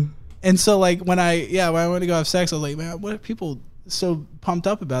so like when I went to go have sex, I was like, man, what are people so pumped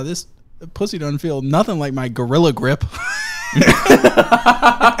up about? This pussy doesn't feel nothing like my gorilla grip. Doesn't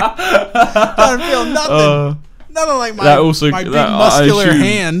feel nothing. Nothing like my big muscular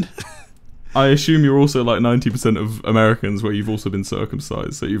hand. I assume you're also like 90% of Americans where you've also been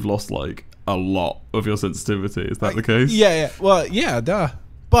circumcised, so you've lost like a lot of your sensitivity. Is that the case? Yeah. Well, yeah, duh.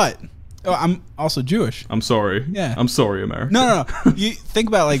 But I'm also Jewish. I'm sorry. Yeah. I'm sorry, America. No. You think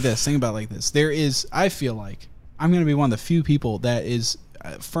about it like this. There is, I feel like, I'm going to be one of the few people that is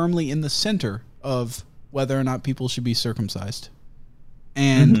firmly in the center of whether or not people should be circumcised.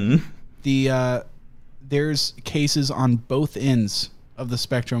 And there's cases on both ends of the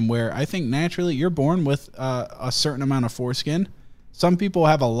spectrum where I think naturally you're born with a certain amount of foreskin. Some people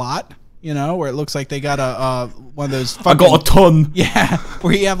have a lot, you know, where it looks like they got one of those fucking, I got a ton. Yeah,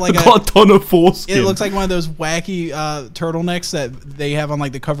 where you have like I got a ton of foreskin. it looks like one of those wacky turtlenecks that they have on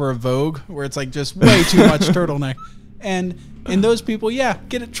like the cover of Vogue, where it's like just way too much turtleneck. And those people, yeah,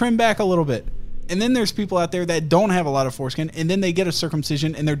 get it trimmed back a little bit. And then there's people out there that don't have a lot of foreskin, and then they get a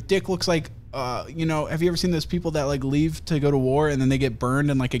circumcision, and their dick looks like, you know, have you ever seen those people that like leave to go to war, and then they get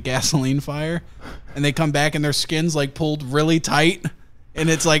burned in like a gasoline fire, and they come back and their skin's like pulled really tight, and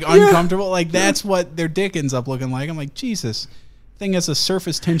it's like uncomfortable. Like that's what their dick ends up looking like. I'm like, Jesus, thing has the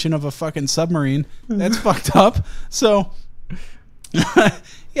surface tension of a fucking submarine. That's fucked up. So,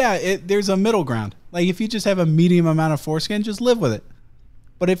 yeah, there's a middle ground. Like if you just have a medium amount of foreskin, just live with it.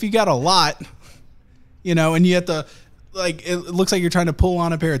 But if you got a lot, you know, and you have to, like, it looks like you're trying to pull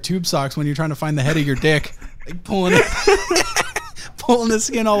on a pair of tube socks when you're trying to find the head of your dick, like pulling the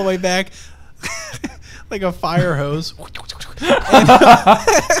skin all the way back, like a fire hose. And,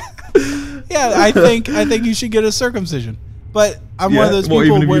 yeah, I think you should get a circumcision. But I'm one of those people.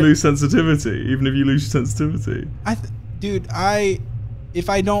 Even if you lose sensitivity, even if you lose your sensitivity, dude, if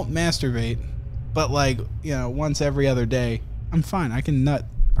I don't masturbate, but like, you know, once every other day, I'm fine. I can nut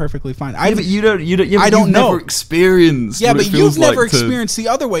perfectly fine. but you don't. I don't know. Never experienced. Yeah, what but it you've feels like never experienced the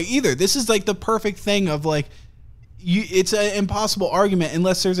other way either. This is like the perfect thing of like, it's an impossible argument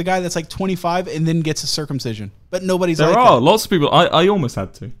unless there's a guy that's like 25 and then gets a circumcision. But nobody's There like are that. lots of people. I almost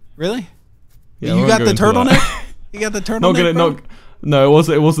had to. Really? Yeah, You I got the won't go into turtleneck? that. You got the turtleneck? No,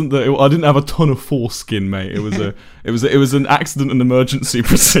 it wasn't I didn't have a ton of foreskin, mate. It was it was an accident and emergency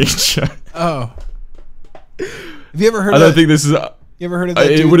procedure. Oh. Have you ever heard I don't think this is. You ever heard of that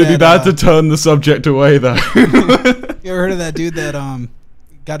dude Would it be that, bad to turn the subject away, though? You ever heard of that dude that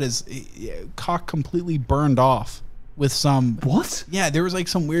got his cock completely burned off with some... What? Yeah, there was like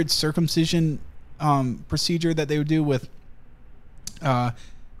some weird circumcision procedure that they would do with... I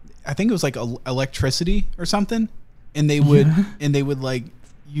think it was like electricity or something, and they would like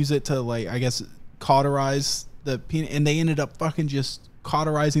use it to like, I guess, cauterize the penis, and they ended up fucking just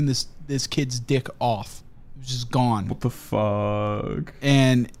cauterizing this kid's dick off. It was just gone. What the fuck?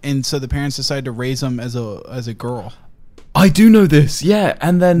 And so the parents decided to raise him as a girl. I do know this, yeah.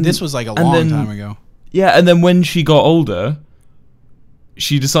 And then This was like a long time ago. Yeah, and then when she got older,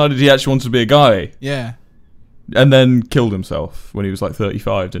 she decided he actually wanted to be a guy, Yeah. and then killed himself when he was like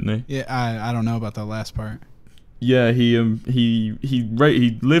 35, didn't he? Yeah, I don't know about the last part. Yeah, he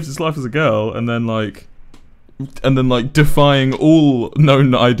lived his life as a girl, and then like defying all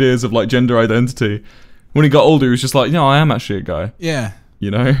known ideas of like gender identity. When he got older, he was just like, no, I am actually a guy. Yeah.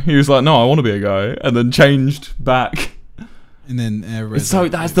 You know, he was like, no, I want to be a guy, and then changed back. And then So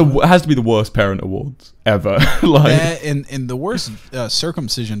it has to be the worst parent awards ever. Like that and the worst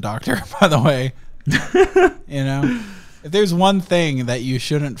circumcision doctor, by the way. You know, if there's one thing that you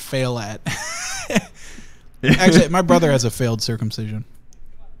shouldn't fail at. Actually, my brother has a failed circumcision.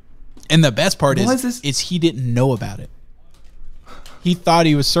 And the best part is he didn't know about it. He thought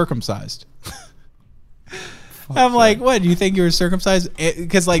he was circumcised. I'm like, what? Do you think you were circumcised?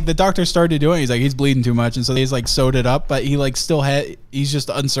 Because like the doctor started doing it. He's like, he's bleeding too much. And so he's like sewed it up, but he like he's just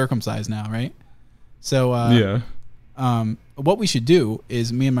uncircumcised now, right? So, yeah. What we should do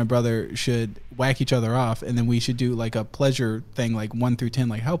is me and my brother should whack each other off, and then we should do like a pleasure thing, like 1 through 10,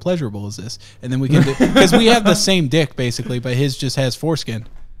 like how pleasurable is this? And then we can do, because we have the same dick basically, but his just has foreskin,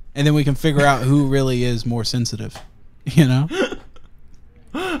 and then we can figure out who really is more sensitive, you know?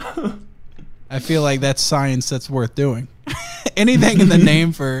 I feel like that's science that's worth doing. Anything in the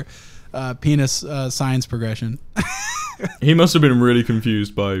name for penis science progression. He must have been really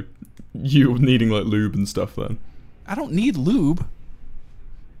confused by you needing like lube and stuff then. I don't need lube.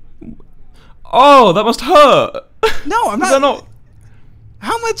 Oh, that must hurt. No, I'm Is that not.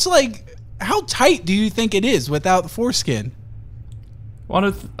 How much How tight do you think it is without the foreskin?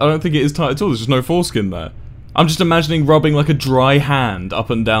 Well, I don't think it is tight at all. There's just no foreskin there. I'm just imagining rubbing like a dry hand up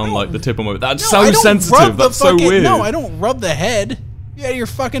and down like the tip of my... That's so sensitive. That's so weird. No, I don't rub the head. You out of your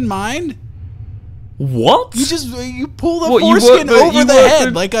fucking mind? What? You pull the foreskin over the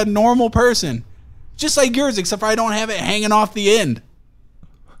head like a normal person. Just like yours, except for I don't have it hanging off the end.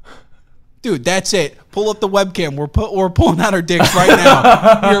 Dude, that's it. Pull up the webcam. We're pulling out our dicks right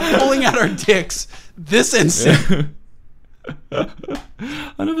now. We're pulling out our dicks this instant. I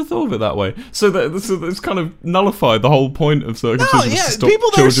never thought of it that way. So it's kind of nullified the whole point of circumcision. No, yeah, to stop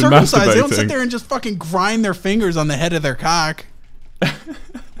people that are circumcised, they don't masturbating. sit there and just fucking grind their fingers on the head of their cock.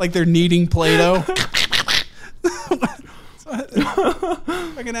 Like they're kneading Play-Doh.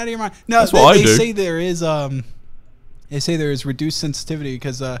 Fucking out of your mind. No, that's what I do. They say there is reduced sensitivity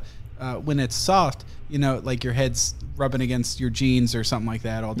because when it's soft, you know, like your head's rubbing against your jeans or something like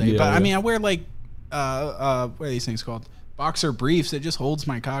that all day. Yeah, but yeah. I mean, I wear like what are these things called? Boxer briefs. It just holds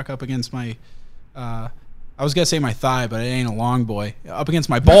my cock up against my. I was gonna say my thigh, but it ain't a long boy. Up against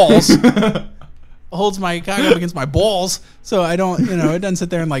my balls. Holds my cock up against my balls, so I don't, you know, it doesn't sit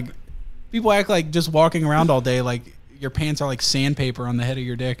there and like. People act like just walking around all day, like your pants are like sandpaper on the head of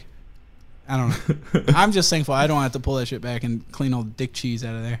your dick. I don't know. I'm just thankful I don't have to pull that shit back and clean all the dick cheese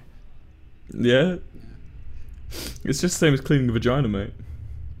out of there. Yeah. It's just the same as cleaning the vagina, mate.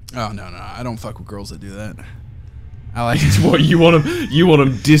 Oh no, I don't fuck with girls that do that. I like what you want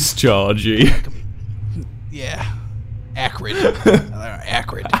them dischargey. Yeah, acrid.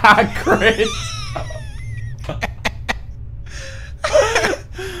 Acrid. Acrid.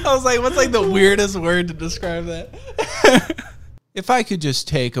 I was like, what's like the weirdest word to describe that? If I could just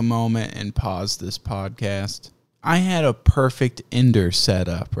take a moment and pause this podcast. I had a perfect ender set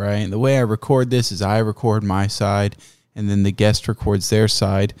up, right? The way I record this is I record my side, and then the guest records their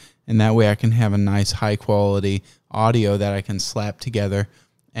side, and that way I can have a nice high-quality audio that I can slap together,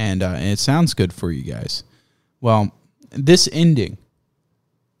 and it sounds good for you guys. Well, this ending,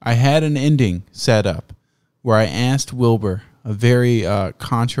 I had an ending set up where I asked Wilbur a very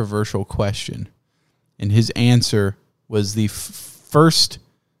controversial question, and his answer was the first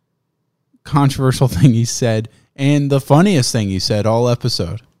controversial thing he said and the funniest thing he said all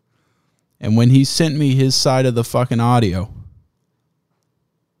episode. And when he sent me his side of the fucking audio,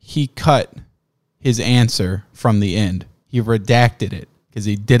 he cut his answer from the end. He redacted it because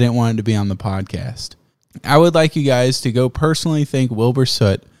he didn't want it to be on the podcast. I would like you guys to go personally thank Wilbur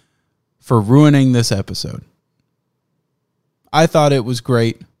Soot for ruining this episode. I thought it was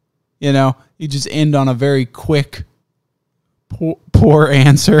great. You know, you just end on a very quick, poor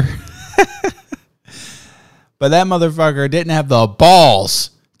answer. But that motherfucker didn't have the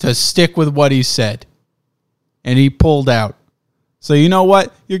balls to stick with what he said. And he pulled out. So you know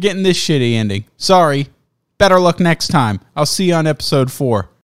what? You're getting this shitty ending. Sorry. Better luck next time. I'll see you on episode 4.